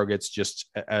of the targets. Just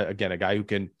again, a guy who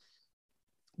can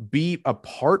be a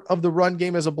part of the run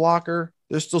game as a blocker.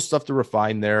 There's still stuff to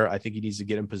refine there. I think he needs to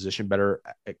get in position better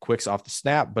at quicks off the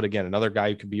snap. But again, another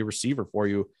guy who can be a receiver for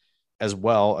you as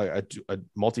well, a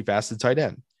multifaceted tight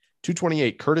end.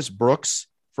 228, Curtis Brooks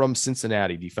from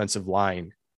Cincinnati, defensive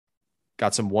line.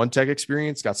 Got some 1-tech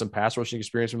experience, got some pass rushing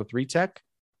experience from a 3-tech.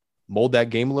 Mold that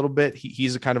game a little bit.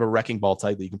 He's a kind of a wrecking ball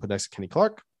type that you can put next to Kenny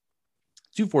Clark.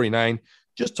 249,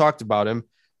 just talked about him.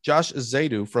 Josh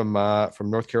Zedu from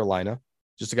North Carolina.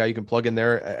 Just a guy you can plug in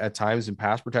there at times in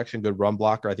pass protection, good run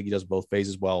blocker. I think he does both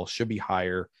phases well. Should be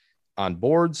higher on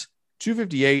boards.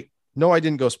 258. No, I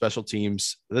didn't go special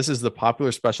teams. This is the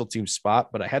popular special teams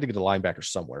spot, but I had to get a linebacker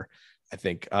somewhere. I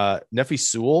think Nefi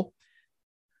Sewell.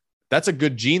 That's a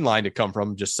good gene line to come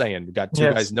from. Just saying. We got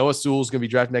two guys. Noah Sewell's going to be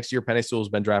drafted next year. Penei Sewell's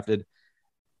been drafted.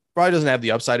 Probably doesn't have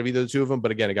the upside of either of the two of them,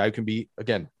 but again, a guy who can be,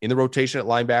 again, in the rotation at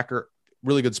linebacker,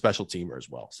 really good special teamer as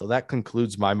well. So that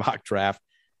concludes my mock draft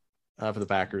for the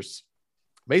Packers.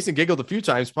 Mason giggled a few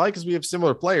times, probably because we have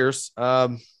similar players.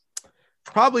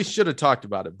 Probably should have talked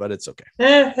about it, but it's okay.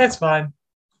 It's fine.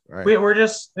 Right.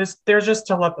 There's just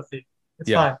telepathy. It's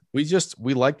fine.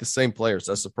 We like the same players.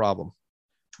 That's the problem.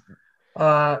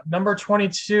 Number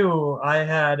 22, I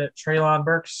had Treylon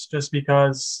Burks just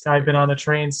because I've been on the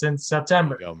train since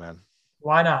September. There you go, man.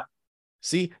 Why not?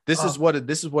 See, this is what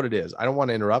it is. I don't want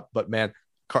to interrupt, but man,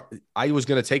 I was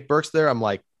going to take Burks there. I'm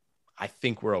like, I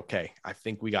think we're okay. I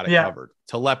think we got it covered.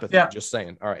 Telepathy. Just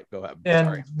saying. All right, go ahead.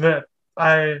 And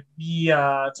we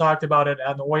talked about it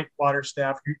on the Whitewater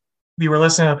staff. We were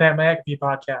listening to the Pat McAfee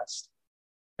podcast.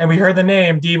 And we heard the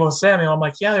name Deebo Samuel. I'm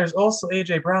like, yeah, there's also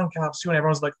AJ Brown comps too. And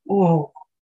everyone's like, ooh.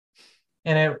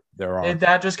 And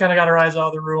that just kind of got a rise out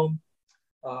of the room.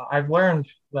 I've learned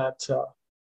that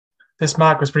this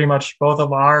mock was pretty much both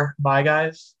of our my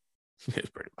guys.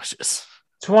 It pretty much is.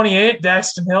 28,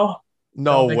 Daxton Hill.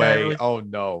 No way.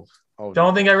 No.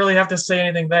 Don't think I really have to say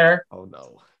anything there. Oh,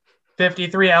 no.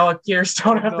 53, Alec Pierce.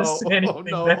 Don't have to say anything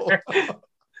there.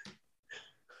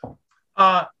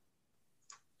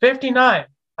 59.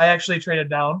 I actually traded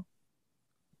down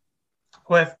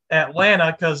with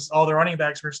Atlanta because all the running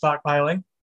backs were stockpiling.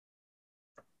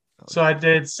 So I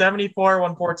did 74,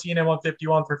 114, and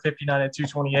 151 for 59 and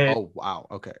 228. Oh, wow.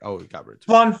 Okay. Oh, we got rid of it.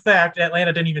 Fun fact,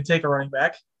 Atlanta didn't even take a running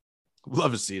back.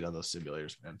 Love to see it on those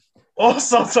simulators, man.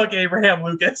 Also took Abraham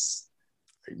Lucas.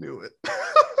 I knew it.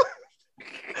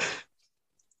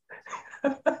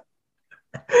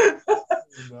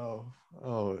 No.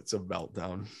 Oh, it's a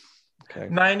meltdown. Okay.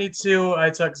 92, I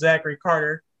took Zachary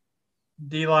Carter.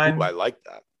 D-line. Ooh, I like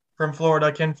that. From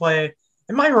Florida, can play.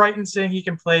 Am I right in saying he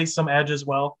can play some edge as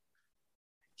well?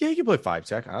 Yeah, he can play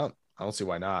 5-tech. I don't see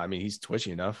why not. I mean, he's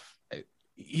twitchy enough.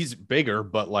 He's bigger,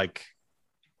 but like,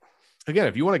 again,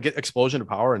 if you want to get explosion of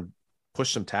power and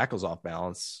push some tackles off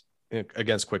balance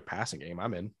against quick passing game,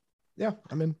 I'm in. Yeah,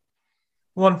 I'm in.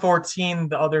 114,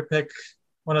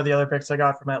 one of the other picks I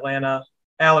got from Atlanta.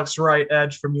 Alex Wright,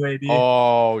 edge from UAB.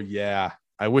 Oh, yeah.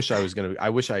 I wish I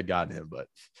had gotten him, but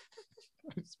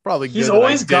it's probably good. He's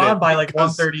always gone by like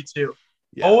 132.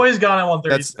 Yeah. Always gone at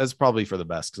 132. That's probably for the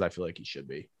best because I feel like he should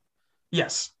be.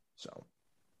 Yes. So,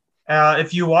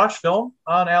 if you watch film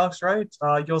on Alex Wright,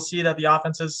 you'll see that the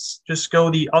offenses just go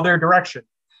the other direction.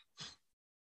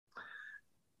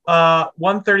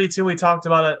 132, we talked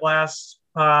about it last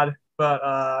pod,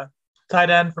 but tight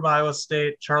end from Iowa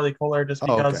State, Charlie Kolar, just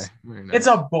because nice. It's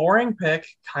a boring pick,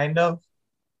 kind of,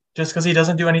 just because he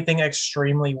doesn't do anything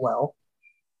extremely well,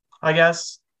 I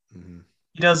guess. Mm-hmm.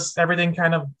 He does everything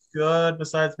kind of good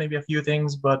besides maybe a few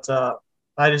things, but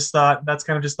I just thought that's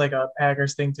kind of just like a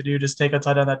Packers thing to do, just take a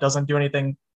tight end that doesn't do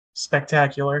anything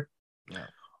spectacular. Yeah.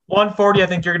 140, I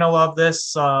think you're going to love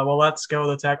this. Let's go,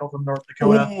 the tackle from North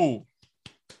Dakota. Ooh.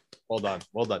 Well done.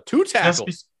 Two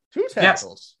tackles.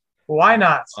 Yes. Why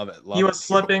not? Love it. He was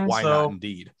slipping. Why not,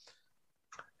 indeed?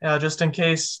 Just in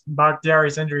case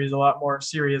Bakhtiari's injury is a lot more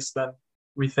serious than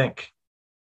we think.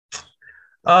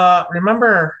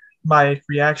 Remember my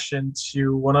reaction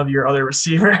to one of your other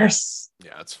receivers?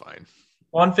 Yeah, that's fine.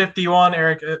 151,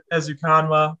 Eric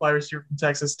Ezukanma, wide receiver from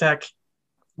Texas Tech.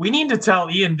 We need to tell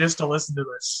Ian just to listen to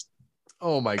this.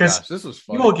 Oh my gosh, this was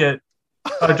funny. He will get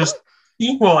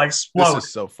he will explode. This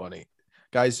is so funny.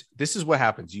 Guys, this is what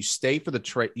happens. You stay for the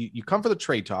trade. You come for the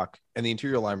trade talk and the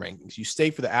interior line rankings. You stay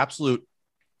for the absolute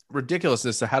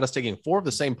ridiculousness that had us taking 4 of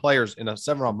the same players in a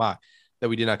 7-round mock that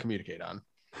we did not communicate on.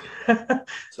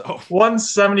 So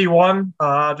 171,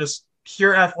 just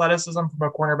pure athleticism from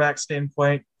a cornerback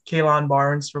standpoint. Kalon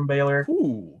Barnes from Baylor.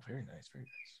 Ooh, very nice, very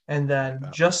nice. And then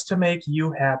just to make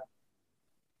you happy,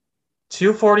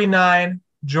 249,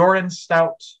 Jordan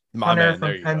Stout, punter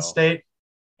from Penn State.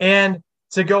 And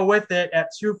to go with it at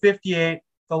 258,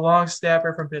 the long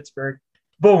snapper from Pittsburgh.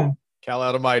 Boom. Cal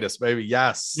Adamitis, baby.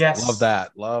 Yes.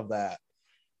 Love that.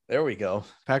 There we go.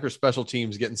 Packers special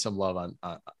teams getting some love on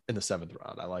in the 7th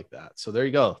round. I like that. So there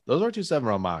you go. Those are 2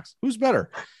 7-round mocks. Who's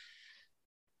better?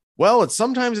 Well,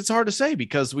 sometimes it's hard to say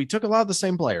because we took a lot of the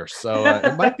same players. So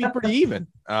it might be pretty even.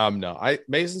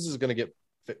 Mason's is going to get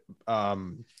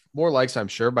more likes, I'm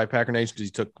sure, by Packer Nation because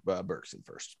he took Bergson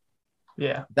first.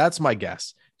 Yeah. That's my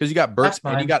guess. Because you got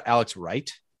Bergson and you got Alex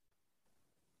Wright.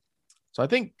 So I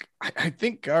think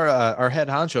our head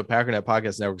honcho at Packernet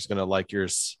Podcast Network is going to like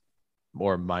yours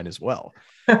more than mine as well.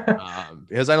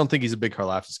 Because I don't think he's a big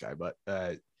Karlaftis guy, but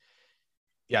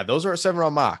yeah, those are our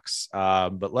 7-round mocks.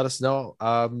 But let us know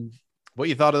what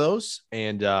you thought of those.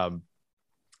 And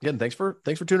again, thanks for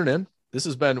tuning in. This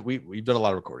has been we've done a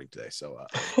lot of recording today, so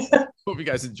hope you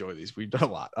guys enjoy these. We've done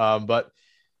a lot. But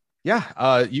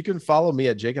yeah, you can follow me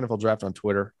at Jake NFL Draft on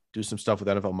Twitter. Do some stuff with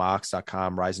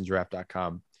NFLmocks.com,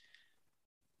 RiseandDraft.com.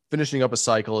 Finishing up a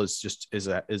cycle is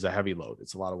a heavy load.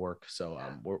 It's a lot of work. So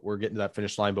we're getting to that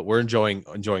finish line, but we're enjoying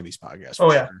these podcasts.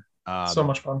 Oh yeah, so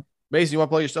much fun. Mason, you want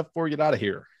to play your stuff before we get out of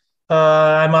here?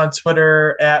 I'm on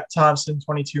Twitter at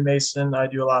Thompson22 Mason. I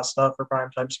do a lot of stuff for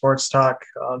Primetime Sports Talk.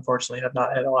 Unfortunately, have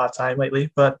not had a lot of time lately,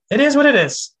 but it is what it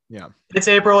is. Yeah, it's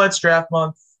April. It's draft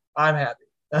month. I'm happy.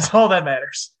 That's all that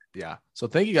matters. Yeah. So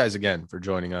thank you guys again for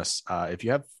joining us. If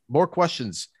you have more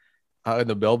questions in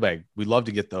the mailbag, we'd love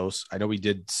to get those. I know we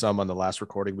did some on the last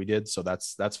recording we did, so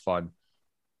that's fun.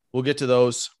 We'll get to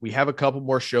those. We have a couple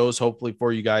more shows, hopefully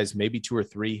for you guys, maybe 2 or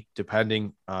 3,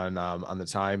 depending on the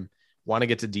time. Want to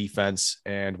get to defense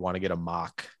and want to get a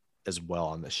mock as well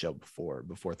on the show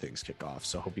before things kick off.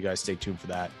 So hope you guys stay tuned for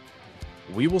that.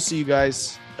 We will see you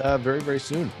guys very, very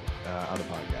soon on the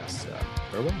podcast.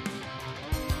 Farewell.